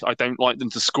like them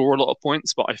to score a lot of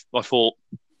points, but I thought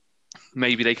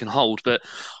maybe they can hold. But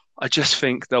I just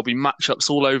think there'll be matchups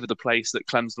all over the place that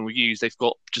Clemson will use. They've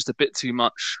got just a bit too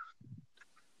much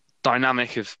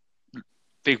dynamic of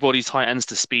big body tight ends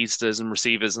to speedsters and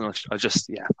receivers, and I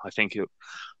think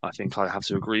I have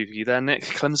to agree with you there, Nick.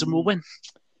 Clemson will win.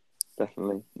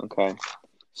 Definitely. Okay.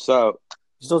 So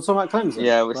you still talking about Clemson?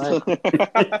 Yeah, we're still.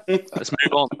 Let's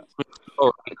move on.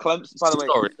 Clemson, by the way,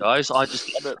 sorry guys,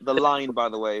 the line, by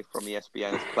the way, from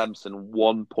ESPN is Clemson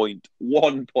 1 point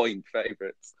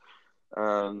favourites.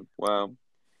 Wow.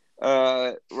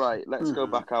 Right, let's go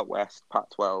back out west.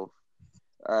 Pac-12.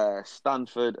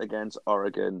 Stanford against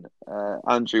Oregon.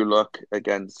 Andrew Luck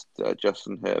against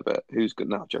Justin Herbert. Who's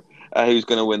going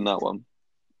to win that one?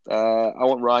 I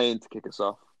want Ryan to kick us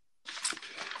off.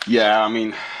 Yeah, I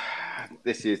mean,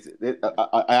 this is.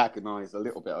 I agonise a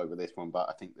little bit over this one, but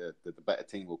I think the better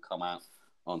team will come out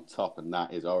on top, and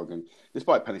that is Oregon.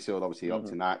 Despite Penny Sewell obviously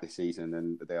opting out this season,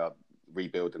 and they are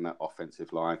rebuilding that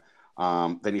offensive line.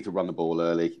 They need to run the ball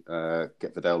early,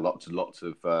 get Vidal lots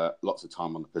of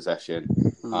time on the possession.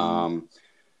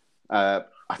 I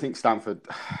think Stanford,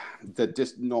 they're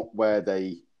just not where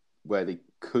they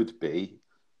could be.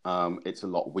 It's a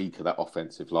lot weaker, that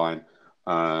offensive line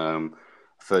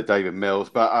for David Mills.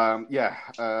 But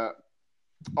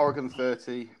Oregon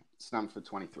 30, Stanford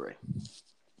 23.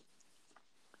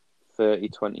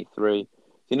 30-23.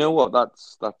 You know what?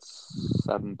 That's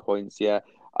 7 points. Yeah.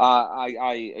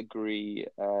 I agree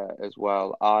as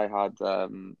well. I had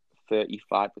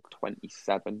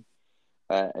 35-27,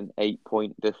 an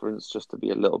 8-point difference, just to be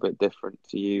a little bit different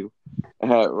to you,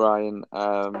 Ryan.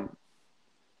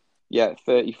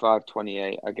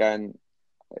 35-28. Again,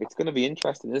 it's going to be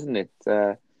interesting, isn't it?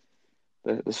 The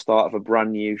start of a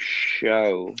brand new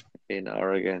show in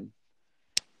Oregon.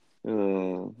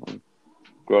 I'm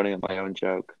groaning at my own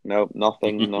joke. Nope,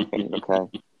 nothing.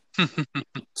 Okay.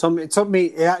 Tom,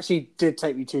 it actually did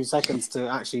take me 2 seconds to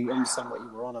actually understand what you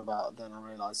were on about. Then I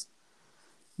realised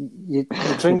you're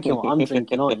drinking what I'm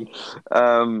drinking, aren't you?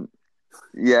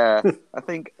 Yeah, I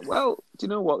think. Well, do you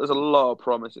know what? There's a lot of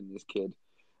promise in this kid.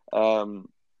 I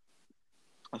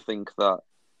think that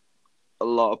a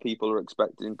lot of people are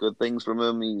expecting good things from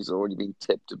him. He's already been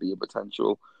tipped to be a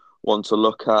potential one to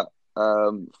look at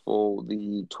for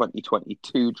the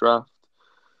 2022 draft.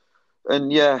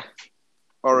 And yeah.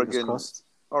 Oregon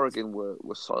were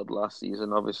solid last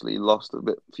season. Obviously, lost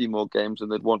a few more games than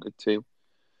they'd wanted to.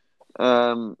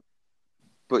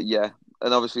 But yeah,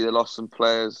 and obviously they lost some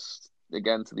players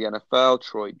again to the NFL.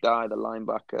 Troy Dye, the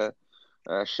linebacker,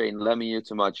 Shane Lemieux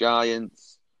to my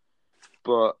Giants.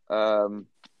 But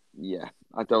yeah,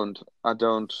 I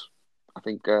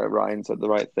think Ryan said the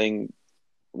right thing.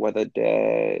 Whether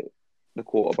the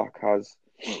quarterback has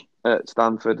at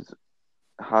Stanford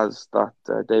has that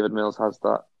David Mills has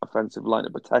that offensive line to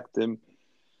protect him.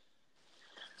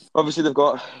 Obviously, they've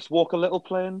got Walker Little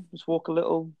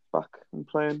back and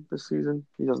playing this season.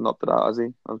 He hasn't opted out, has he?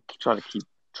 I'm trying to keep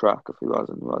track of who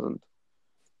hasn't.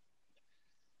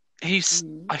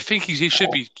 I think he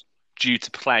should be due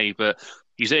to play, but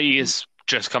he is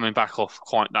just coming back off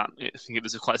quite that. I think it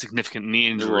was quite a significant knee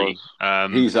injury.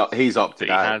 He's opted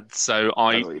out. So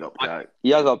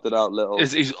he has opted out. Little.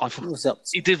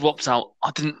 He did opt out.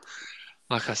 I didn't.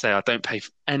 Like I say, I don't pay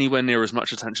anywhere near as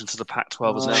much attention to the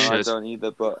Pac-12 as I should. I don't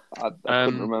either, but I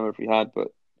couldn't remember if he had. But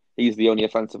he's the only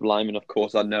offensive lineman, of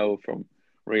course, I know from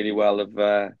really well of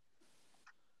the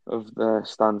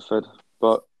Stanford.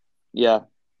 But yeah,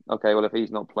 okay. Well, if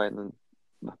he's not playing, then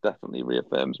that definitely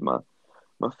reaffirms my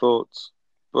thoughts.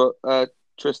 But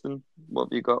Tristan, what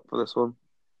have you got for this one?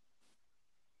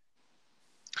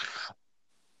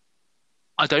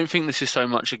 I don't think this is so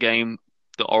much a game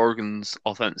that Oregon's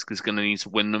offense is going to need to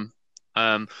win them.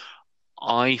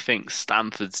 I think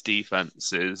Stanford's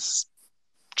defense is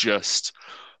just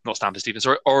not Stanford's defense,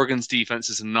 sorry, Oregon's defense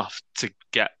is enough to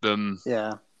get them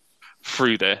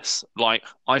through this. Like,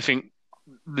 I think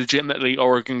legitimately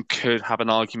Oregon could have an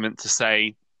argument to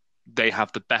say they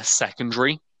have the best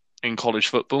secondary in college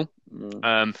football.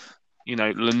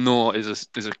 Lenore is a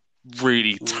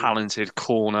really talented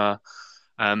corner.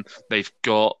 They've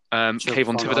got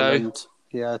Kayvon Thibodeau.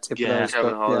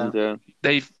 Kevin Holland.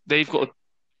 They've got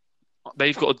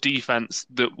a defense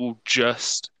that will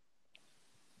just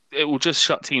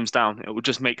shut teams down. It will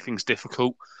just make things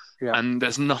difficult. Yeah. And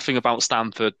there's nothing about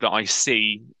Stanford that I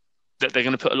see that they're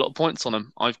going to put a lot of points on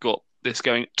them. I've got this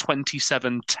going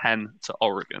 27-10 to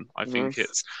Oregon. I think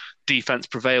it's defense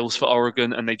prevails for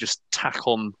Oregon, and they just tack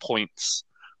on points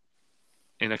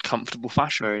in a comfortable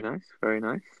fashion. Very nice, very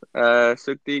nice.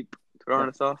 Sukdeep, throwing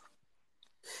us off.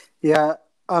 Yeah,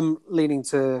 I'm leaning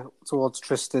towards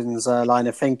Tristan's line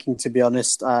of thinking, to be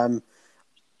honest.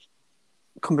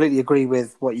 Completely agree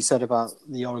with what you said about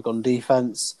the Oregon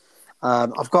defense.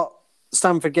 I've got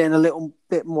Stanford getting a little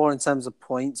bit more in terms of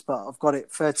points, but I've got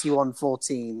it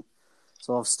 31-14.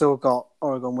 So I've still got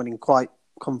Oregon winning quite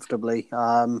comfortably.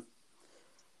 24-13,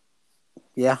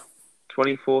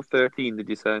 did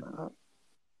you say?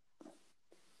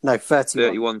 No,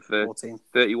 31-14.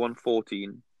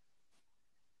 31-14.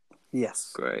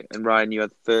 Yes. Great. And Ryan, you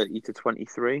had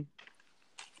 30-23?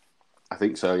 I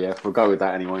think so, yeah. We'll go with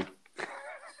that anyway.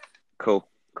 Cool.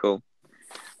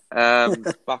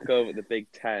 Back over at the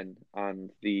Big Ten and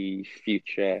the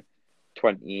future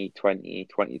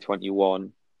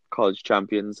 2020-2021 college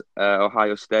champions,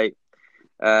 Ohio State.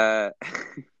 No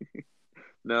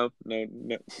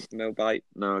bite.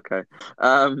 No, okay.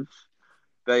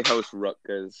 They host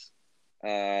Rutgers.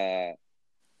 A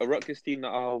Rutgers team that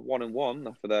are 1-1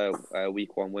 after their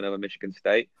week 1 win over Michigan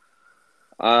State.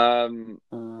 And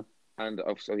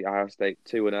obviously Ohio State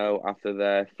 2-0 after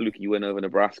their fluky win over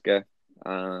Nebraska.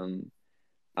 And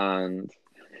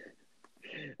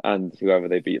whoever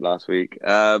they beat last week.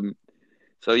 I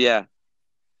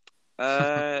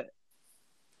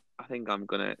think I'm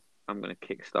gonna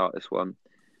kickstart this one.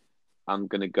 I'm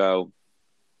gonna go.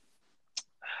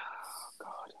 Oh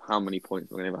God, how many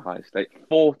points am I gonna have Ohio State?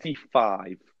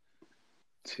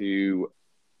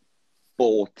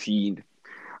 45-14.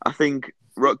 I think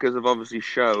Rutgers have obviously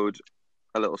showed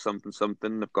a little something.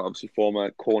 They've got obviously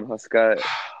former Cornhusker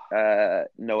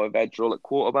Noah Vedral at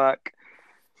quarterback.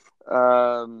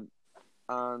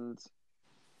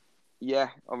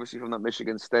 Obviously from that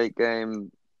Michigan State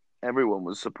game, everyone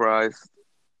was surprised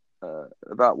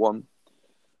at that one.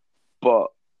 But,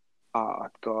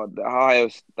 God, the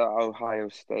Ohio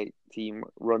State team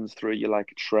runs through you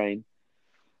like a train.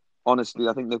 Honestly,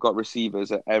 I think they've got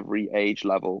receivers at every age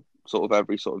level,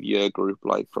 every year group,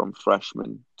 like from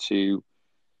freshman to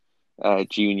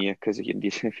junior, because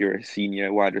if you're a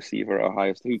senior wide receiver at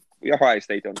Ohio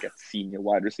State don't get senior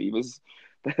wide receivers.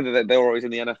 They're always in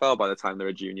the NFL by the time they're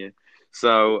a junior.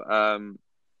 So,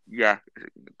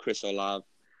 Chris Olave.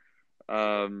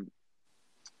 The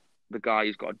guy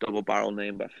who's got a double barrel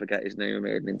name, but I forget his name,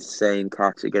 made an insane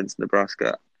catch against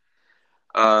Nebraska.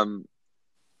 And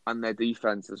their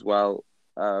defense as well.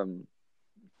 Their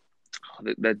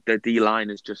D-line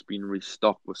has just been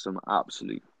restocked with some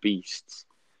absolute beasts.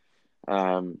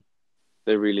 They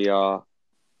really are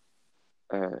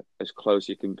as close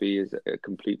you can be as a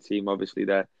complete team. Obviously,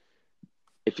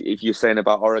 if you're saying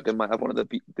about Oregon might have one of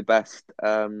the best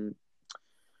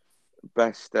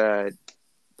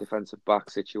defensive back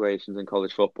situations in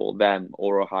college football, them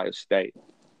or Ohio State,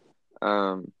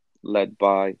 led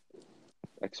by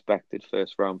expected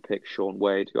first round pick Shaun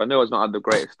Wade, who I know has not had the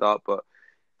greatest start, but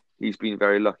he's been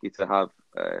very lucky to have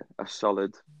a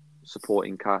solid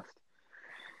supporting cast.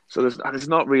 So there's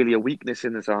not really a weakness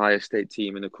in this Ohio State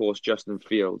team. And of course, Justin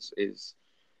Fields is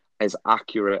as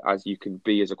accurate as you can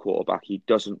be as a quarterback. He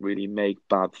doesn't really make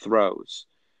bad throws.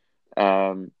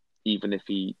 Even if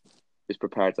he is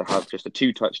prepared to have just a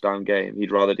 2-touchdown game,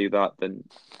 he'd rather do that than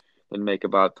make a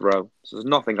bad throw. So there's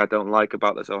nothing I don't like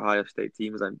about this Ohio State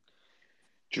team, as I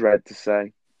dread to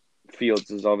say. Fields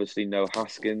is obviously no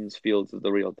Haskins. Fields is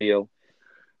the real deal.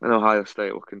 And Ohio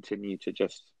State will continue to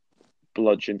just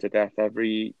bludgeon to death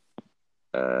every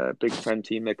Big Ten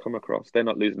team they come across. They're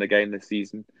not losing a game this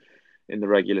season in the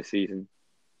regular season.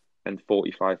 And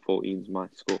 45-14 is my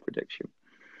score prediction.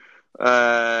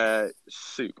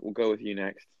 Suk, we'll go with you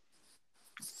next.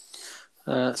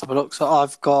 Let's have a look. So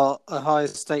I've got Ohio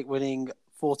State winning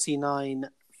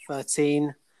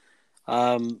 49-13.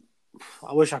 I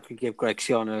wish I could give Greg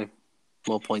Schiano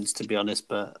more points, to be honest,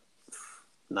 but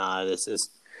this is...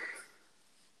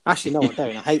 Actually, no, I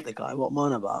don't. I hate the guy. What am I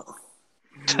on about?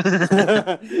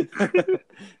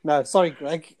 No, sorry,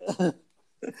 Greg.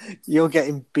 You're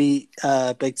getting beat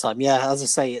big time. Yeah, as I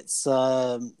say, it's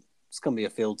going to be a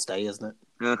Fields day, isn't it?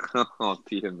 Oh,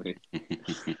 dear me. Do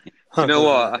you know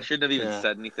what? I shouldn't have even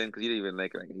said anything because you didn't even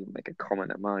make a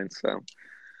comment at mine, so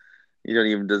you don't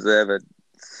even deserve a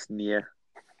sneer.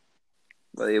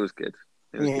 But it was good.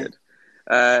 It was good.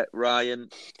 Ryan,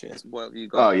 cheers. What have you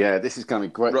got? Oh yeah, this is going to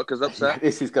be great. Rutgers upset. Yeah,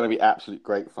 this is going to be absolute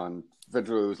great fun.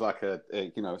 Federer was like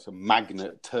it's a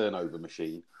magnet turnover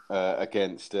machine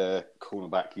against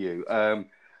cornerback U.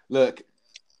 Look,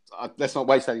 let's not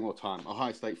waste any more time.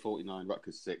 Ohio State 49,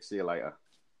 Rutgers 6. See you later.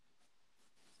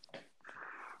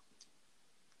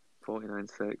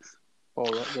 49-6. Oh,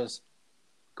 Rutgers.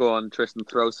 Go on, Tristan.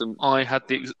 Throw some. I had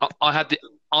the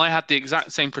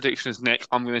exact same prediction as Nick.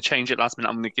 I'm going to change it last minute.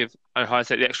 I'm going to give Ohio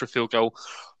State the extra field goal,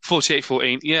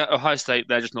 48-14. Yeah, Ohio State,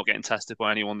 they're just not getting tested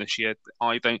by anyone this year.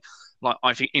 I think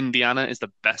Indiana is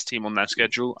the best team on their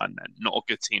schedule, and they're not a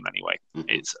good team anyway.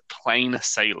 It's plain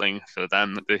sailing for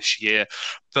them this year.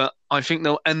 But I think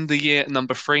they'll end the year at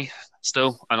number 3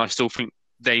 still, and I still think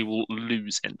they will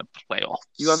lose in the playoffs.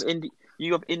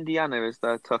 You have Indiana as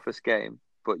their toughest game,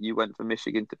 but you went for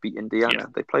Michigan to beat Indiana. Yeah.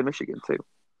 They play Michigan too.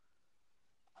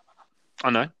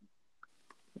 I know,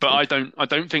 but I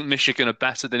don't think Michigan are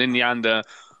better than Indiana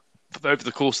over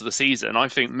the course of the season. I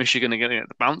think Michigan are going to get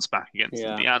the bounce back against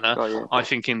Indiana. Oh, yeah. I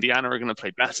think Indiana are going to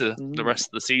play better the rest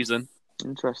of the season.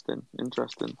 Interesting.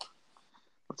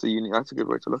 That's a good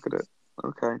way to look at it.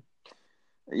 Okay.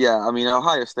 Yeah, I mean,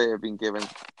 Ohio State have been given.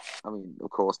 I mean, of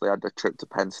course, they had the trip to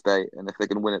Penn State, and if they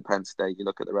can win at Penn State, you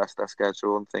look at the rest of their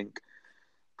schedule and think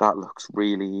that looks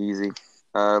really easy.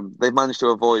 They've managed to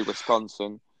avoid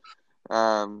Wisconsin.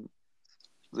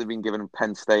 They've been given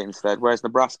Penn State instead. Whereas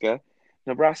Nebraska.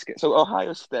 So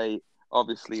Ohio State,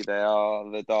 obviously, they are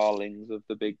the darlings of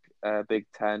the Big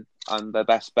Ten and their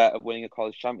best bet of winning a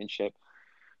college championship.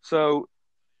 So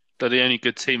they're the only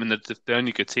good team in the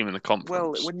conference.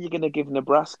 Well, when you're going to give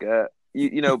Nebraska,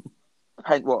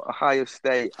 Ohio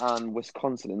State and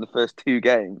Wisconsin in the first 2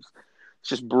 games, it's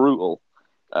just brutal.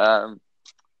 But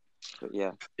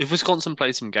yeah, if Wisconsin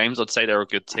plays some games, I'd say they're a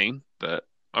good team, but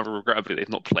regrettably they've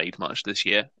not played much this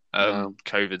year. No.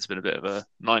 COVID's been a bit of a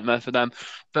nightmare for them.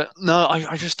 But no,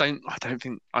 I just don't.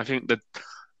 I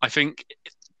think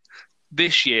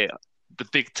this year the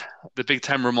Big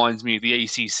Ten reminds me of the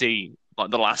ACC, like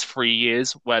the last 3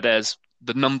 years, where there's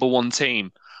the number 1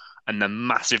 team and then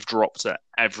massive drops at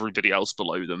everybody else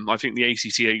below them. I think the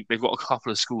ACC, they've got a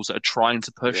couple of schools that are trying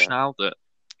to push now that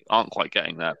aren't quite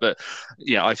getting there. But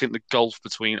yeah, I think the gulf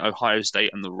between Ohio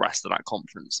State and the rest of that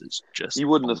conference is just... You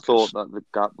wouldn't have thought that the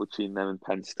gap between them and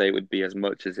Penn State would be as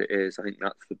much as it is. I think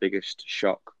that's the biggest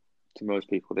shock to most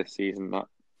people this season, that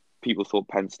people thought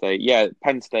Penn State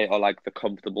are like the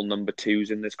comfortable number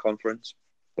 2s in this conference,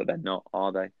 but they're not,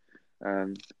 are they?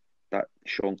 That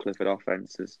Sean Clifford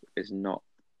offense is not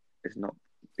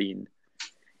been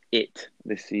it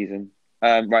this season.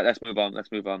 Right, let's move on. No.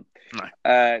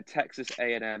 Texas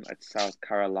A&M at South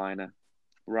Carolina.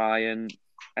 Ryan,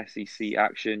 SEC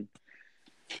action.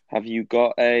 Have you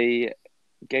got a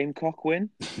Gamecock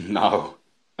win? No.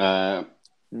 No.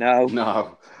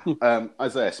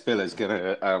 Isaiah Spiller's going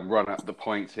to run up the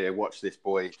points here. Watch this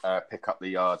boy pick up the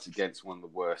yards against one of the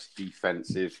worst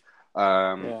defensive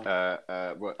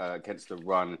against the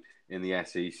run in the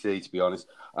SEC, to be honest.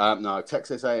 No,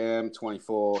 Texas A&M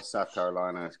 24, South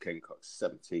Carolina Gamecocks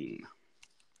 17.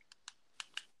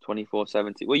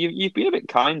 24-17. Well, you've been a bit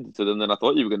kinder to them than I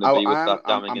thought you were going to be with that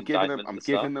damning indictment. I'm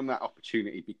giving them that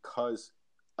opportunity because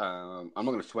I'm not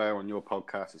going to swear on your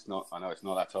podcast. I know it's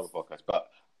not that type of podcast, but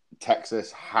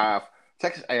Texas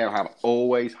A&M have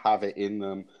always have it in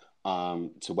them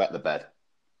to wet the bed,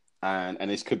 and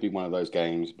this could be one of those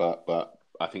games. But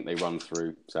I think they run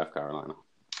through South Carolina.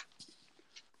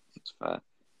 That's fair.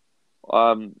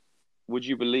 Would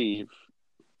you believe?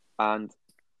 And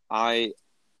I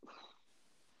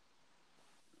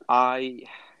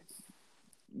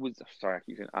was sorry. I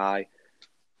keep saying I.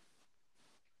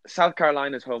 South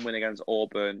Carolina's home win against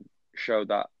Auburn showed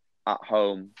that at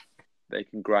home they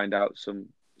can grind out some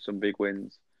big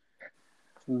wins.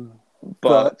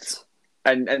 But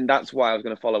and that's why I was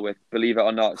going to follow with, believe it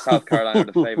or not, South Carolina are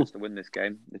the favourites to win this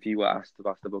game. If you were asked to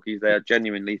ask the bookies, they are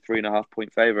genuinely 3.5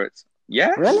 point favourites.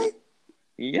 Yeah, really?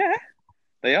 Yeah,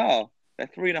 they are. They're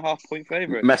 3.5 point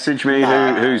favourites. Message me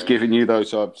who's giving you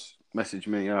those odds. Message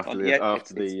me after the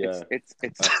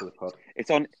pod. It's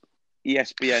on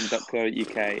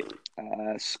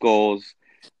ESPN.co.uk. Scores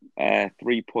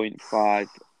 3.5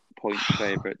 point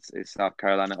favourites is South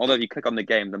Carolina. Although if you click on the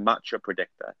game, the matchup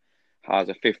predictor has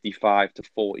a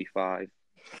 55-45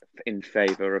 in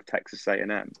favour of Texas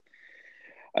A&M.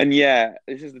 And yeah,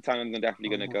 this is the time I'm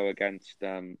definitely going to go against.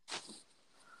 One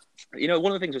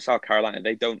of the things with South Carolina,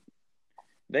 they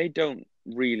don't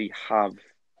really have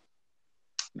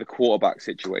the quarterback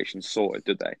situation sorted,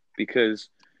 do they? Because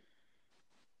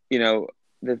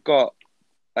they've got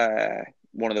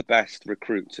one of the best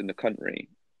recruits in the country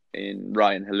in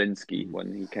Ryan Helinski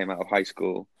when he came out of high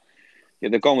school. Yeah,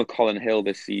 they've gone with Colin Hill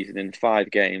this season in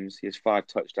 5 games. He has 5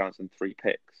 touchdowns and 3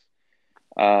 picks.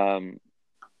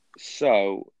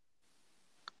 So,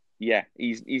 yeah,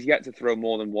 he's yet to throw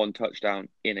more than 1 touchdown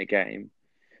in a game.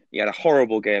 He had a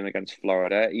horrible game against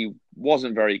Florida. He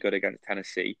wasn't very good against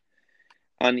Tennessee.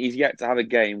 And he's yet to have a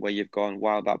game where you've gone,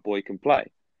 wow, that boy can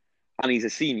play. And he's a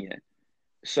senior.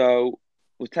 So,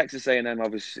 with Texas A&M,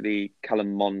 obviously,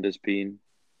 Kellen Mond has been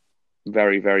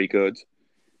very, very good.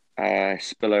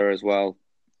 Spiller as well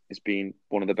has been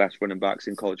one of the best running backs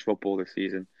in college football this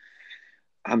season.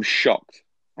 I'm shocked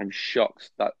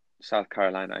that South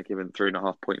Carolina are given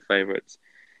 3.5-point favorites.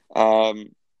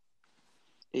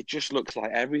 It just looks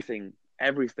like everything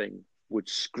would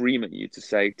scream at you to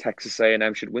say Texas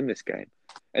A&M should win this game,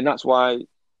 and that's why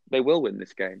they will win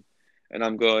this game. And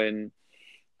I'm going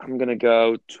to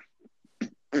go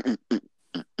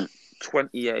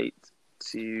 28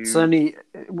 to. It's only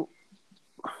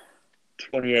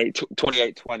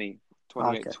 28-20.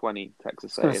 28-20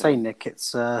 Texas A&M. I was going to say, Nick,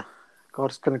 it's God,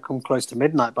 it's going to come close to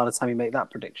midnight by the time you make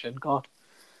that prediction. God.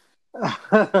 About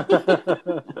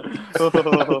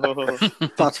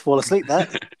to fall asleep there.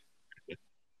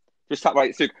 Just tap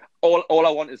right. So all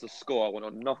I want is a score. I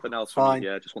want nothing else from you.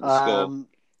 Yeah, just want the score.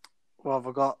 Well,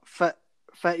 I've got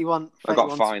 31. I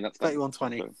got fine. That's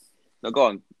 31-20. No, go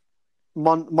on.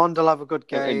 Mond will have a good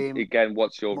game. Again,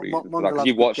 what's your reason? Because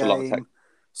you've watched a lot of tech.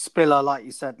 Spiller, like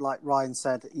you said, like Ryan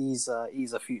said, he's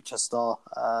a future star,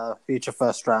 future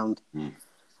first round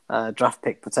draft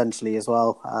pick potentially as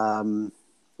well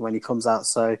when he comes out.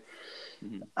 So,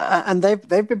 and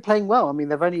they've been playing well. I mean,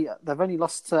 they've only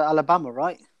lost to Alabama,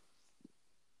 right?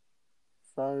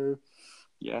 So,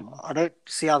 yeah, I don't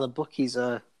see how the bookies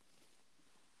are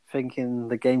thinking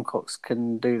the Gamecocks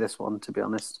can do this one, to be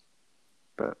honest.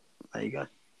 But there you go.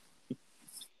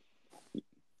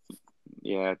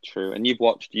 Yeah, true. And you've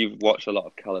watched a lot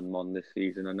of Kellen Mond this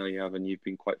season. I know you have, and you've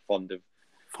been quite fond of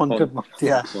Mond.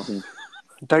 Yeah.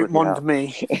 Don't Mond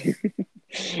me.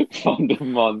 Fond of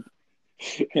Mond.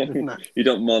 No. You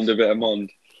don't Mond a bit of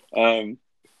Mond.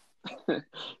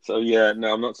 So yeah,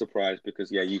 no, I'm not surprised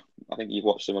because I think you've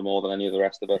watched them more than any of the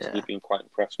rest of us. Yeah. You've been quite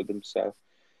impressed with them, so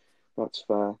that's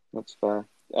fair. That's fair.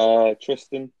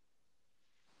 Tristan.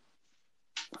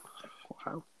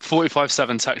 Wow.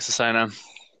 45-7 Texas A&M.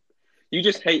 You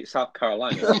just hate South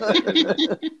Carolina.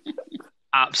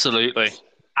 Absolutely.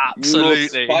 You will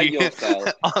spite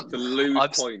yourself to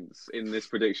lose points in this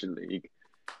prediction league.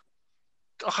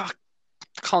 I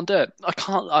can't do it. I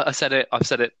can't. I said it. I've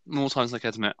said it more times than I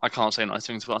care to admit. I can't say nice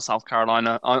things about South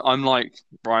Carolina. I'm like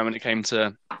Brian when it came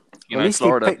to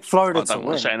Florida. He picked Florida I don't to want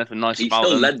win. to say anything nice He about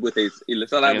still them. led with his. He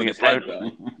still led with his head,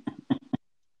 though.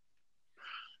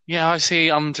 Yeah, I see.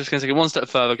 I'm just going to take it one step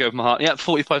further. Go with my heart. Yeah,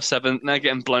 45-7. They're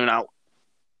getting blown out.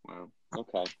 Wow.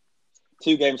 Okay.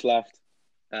 2 games left.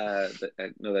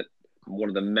 That one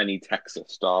of the many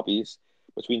Texas derbies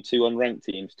between 2 unranked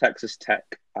teams, Texas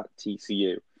Tech at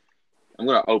TCU. I'm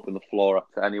going to open the floor up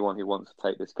to anyone who wants to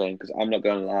take this game because I'm not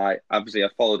going to lie. Obviously, I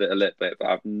followed it a little bit, but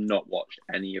I've not watched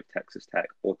any of Texas Tech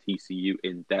or TCU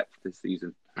in depth this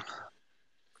season.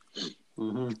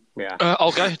 Mm-hmm. Yeah.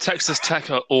 I'll go. Texas Tech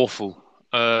are awful.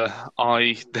 They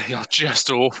are just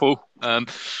awful.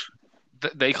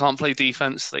 They can't play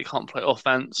defense. They can't play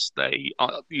offense. They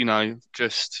are,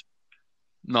 there's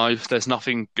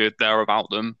nothing good there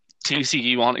about them.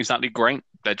 TCU aren't exactly great.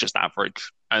 They're just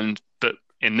average. But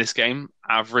in this game,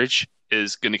 average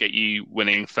is going to get you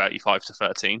winning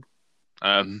 35-13.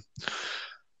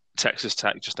 Texas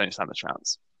Tech just don't stand a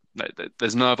chance.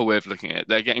 There's no other way of looking at it.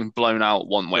 They're getting blown out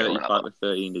one way or another.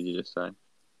 35-13, did you just say?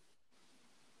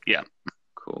 Yeah.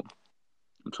 Cool.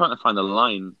 I'm trying to find the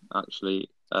line, actually,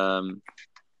 on...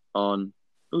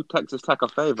 Ooh, Texas Tech are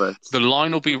favourites. The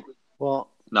line will be... What?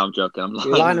 No, I'm joking. I'm lying.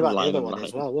 You're lying about the other one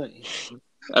as well, weren't you?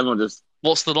 Everyone just...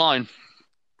 What's the line?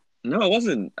 No, it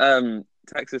wasn't.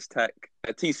 Texas Tech,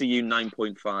 TCU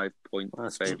 9.5 point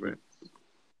favourite.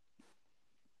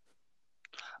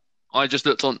 I just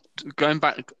looked on... Going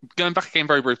back again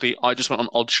very briefly, I just went on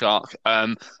OddsShark.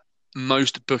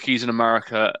 Most bookies in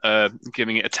America are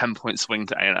giving it a 10-point swing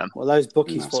to A&M. Well, those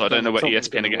bookies... So I don't know where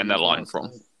ESPN are getting their line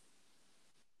from.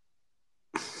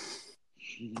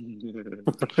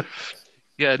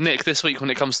 Yeah, Nick, this week when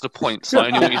it comes to the points, I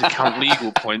only want you to count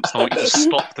legal points. I want you to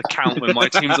stop the count when my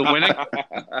teams are winning.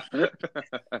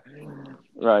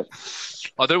 Right.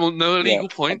 I don't want no illegal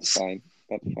points.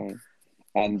 That's fine.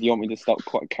 And do you want me to stop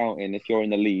counting? If you're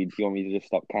in the lead, do you want me to just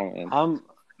stop counting? I'm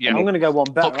going to go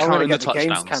one better. Stop I'm going to counting get the the games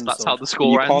touchdowns. cancelled. That's how the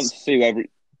score ends. Can't sue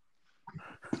every.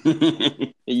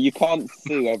 You can't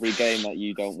sue every game that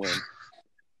you don't win.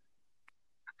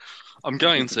 I'm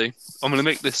going to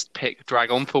make this pick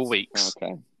drag on for weeks.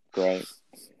 Okay, great.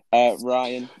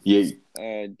 Ryan, Yeah.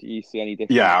 Do you see any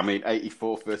difference? Yeah, I mean,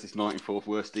 84th versus 94th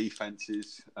worst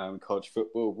defenses college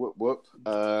football. Whoop whoop.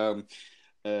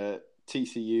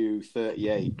 TCU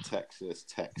 38, Texas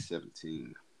Tech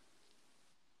 17.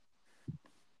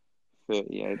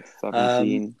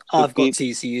 38-17. I've got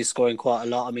TCU scoring quite a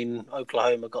lot. I mean,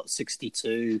 Oklahoma got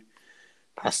 62,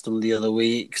 passed them the other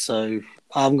week. So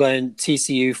I'm going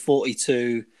TCU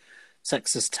 42,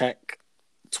 Texas Tech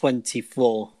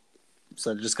 24.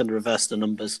 So they're just going to reverse the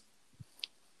numbers.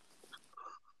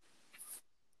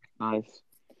 Nice.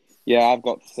 Yeah, I've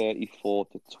got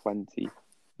 34-20 in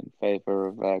favour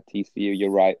of TCU. You're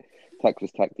right.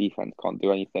 Texas Tech defense can't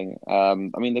do anything. I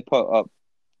mean, they put up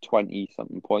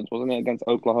 20-something points, wasn't it, against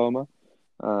Oklahoma?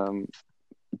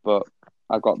 But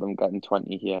I got them getting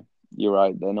 20 here. You're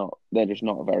right. They're just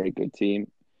not a very good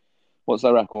team. What's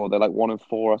their record? They're like 1-4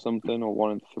 or something, or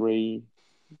 1-3,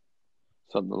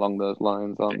 something along those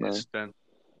lines, aren't they?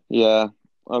 Yeah.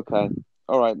 Okay.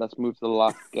 All right. Let's move to the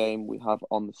last game we have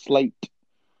on the slate,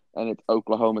 and it's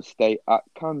Oklahoma State at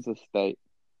Kansas State.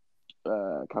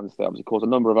 Kansas State obviously caused a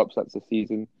number of upsets this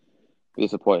season.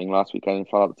 Disappointing last weekend and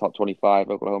fell out the top 25.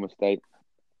 Oklahoma State,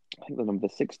 I think they're number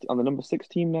 6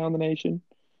 team now in the nation.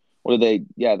 Or did they?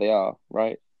 Yeah, they are,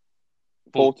 right?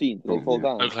 14. Did they fall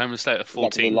down? Oklahoma State are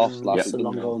 14. They lost last week. The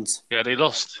Longhorns. Yeah, they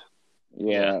lost.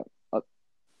 Yeah. Are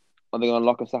they going to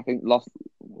lock a second? Lost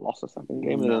a second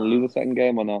game? Are they going to lose a second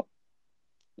game or not?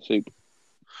 Soup.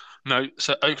 No.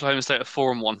 So Oklahoma State are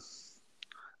 4-1,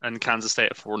 and Kansas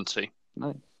State are 4-2.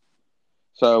 Nice.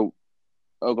 So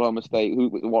Oklahoma State,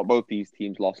 what both these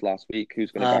teams lost last week.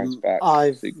 Who's going to bounce back?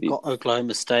 I've got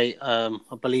Oklahoma State. I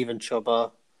believe in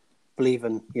Chubba. Believe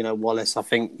in Wallace. I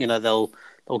think they'll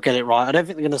get it right. I don't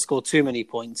think they're going to score too many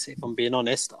points. If I'm being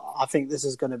honest, I think this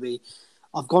is going to be.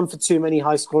 I've gone for too many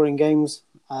high scoring games,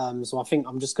 so I think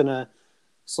I'm just going to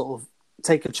sort of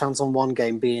take a chance on one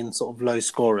game being sort of low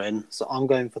scoring. So I'm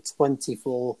going for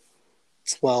 24-12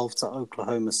 to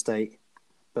Oklahoma State.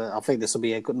 But I think this will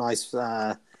be a good, nice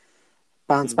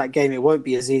bounce back game. It won't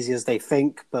be as easy as they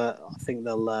think, but I think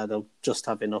they'll just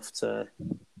have enough to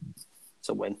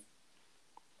win.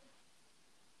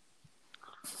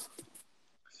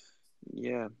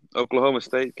 Yeah, Oklahoma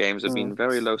State games have been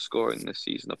very low scoring this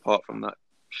season, apart from that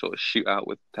sort of shootout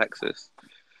with Texas.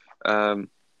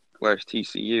 Whereas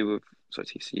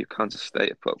Kansas State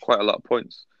have put up quite a lot of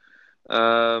points.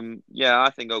 Yeah, I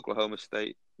think Oklahoma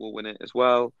State will win it as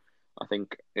well. I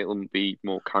think it will be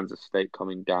more Kansas State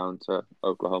coming down to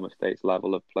Oklahoma State's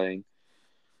level of playing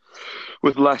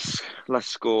with less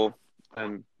score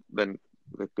than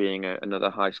with being another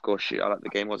high score shootout like the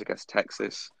game was against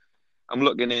Texas. I'm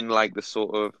looking in like the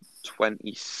sort of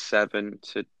 27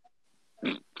 to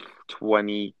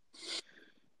 20.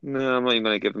 No, I'm not even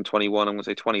going to give them 21. I'm going to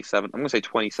say 27. I'm going to say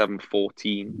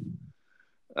 27-14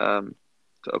 to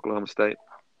Oklahoma State.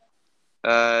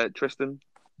 Tristan?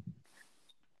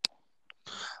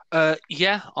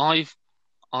 Yeah, I've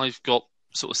got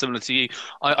sort of similar to you.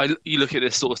 You look at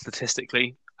this sort of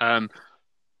statistically.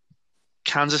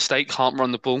 Kansas State can't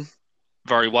run the ball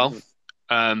very well.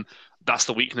 That's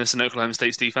the weakness in Oklahoma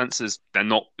State's defense. Is they're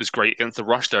not as great against the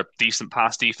rush. They're a decent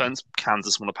pass defense.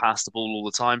 Kansas want to pass the ball all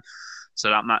the time, so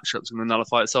that matchup's going to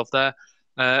nullify itself there.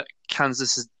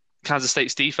 Kansas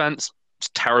State's defense is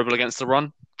terrible against the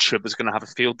run. Chubba's going to have a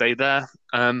field day there.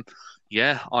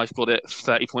 Yeah, I've got it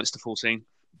 30 points to 14.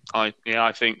 I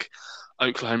think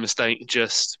Oklahoma State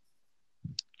just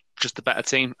the better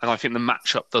team, and I think the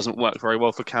matchup doesn't work very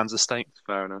well for Kansas State.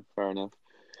 Fair enough.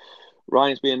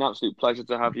 Ryan, it's been an absolute pleasure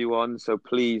to have you on. So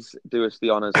please do us the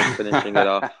honours of finishing it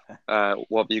off.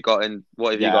 What have you got in?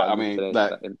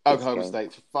 Oklahoma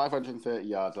State 530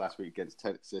 yards last week against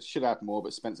Texas. Should have more,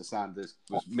 but Spencer Sanders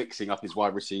was mixing up his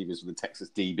wide receivers with the Texas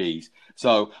DBs.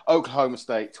 So Oklahoma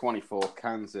State 24,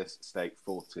 Kansas State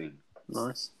 14.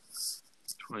 Nice.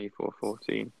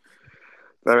 24-14.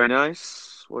 Very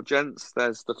nice. Well, gents,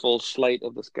 there's the full slate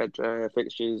of the schedule,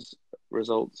 fixtures,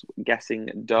 results, guessing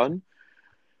done.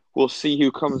 We'll see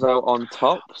who comes out on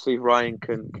top. See if Ryan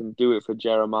can do it for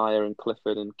Jeremiah and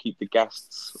Clifford and keep the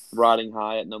guests riding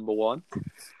high at number one.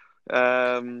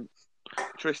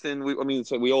 Tristan,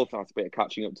 so we all have a bit of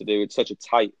catching up to do. It's such a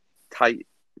tight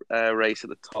race at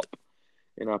the top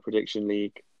in our prediction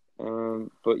league.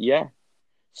 But yeah,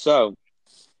 so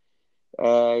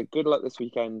good luck this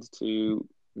weekend to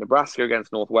Nebraska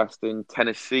against Northwestern.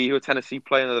 Tennessee, who are Tennessee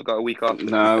playing? They've got a week off.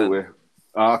 No, we're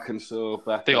Arkansas.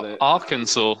 They got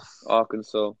Arkansas.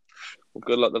 Arkansas. Well,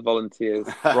 good luck, the Volunteers.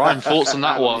 Ryan, thoughts on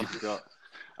that one?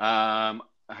 Yeah,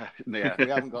 we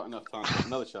haven't got enough time.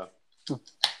 Another show.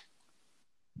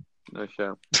 No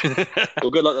show.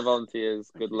 Well, good luck, the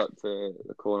Volunteers. Good luck to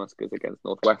the Cornhuskers against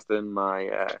Northwestern.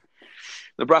 My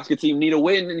Nebraska team need a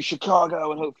win in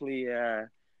Chicago, and hopefully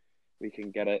we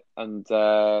can get it. And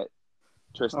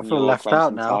Tristan, I feel left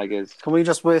out now. Tigers. Can we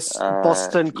just wish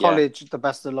Boston College the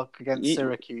best of luck against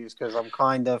Syracuse? Because I'm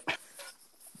kind of...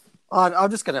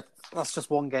 I'm just going to... That's just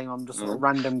one game. I'm just a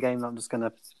random game. I'm just going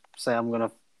to say I'm going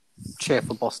to cheer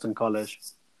for Boston College.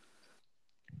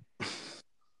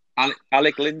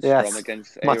 Alec Lindstrom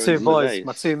against my two boys,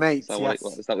 my two mates. Is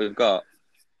that what we've got?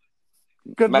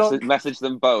 Good luck. Message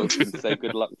them both and say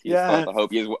good luck to you. I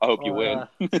hope you win.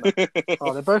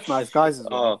 They're both nice guys as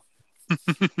well.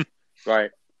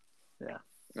 Right. Yeah.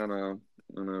 I know.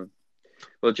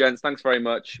 Well, gents, thanks very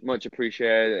much. Much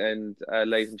appreciated. And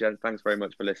ladies and gents, thanks very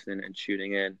much for listening and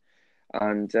tuning in.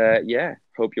 And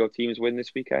hope your teams win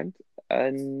this weekend.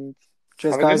 And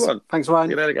cheers, guys. Thanks, Ryan.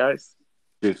 See you later, guys.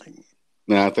 Cheers.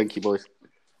 No, thank you, boys.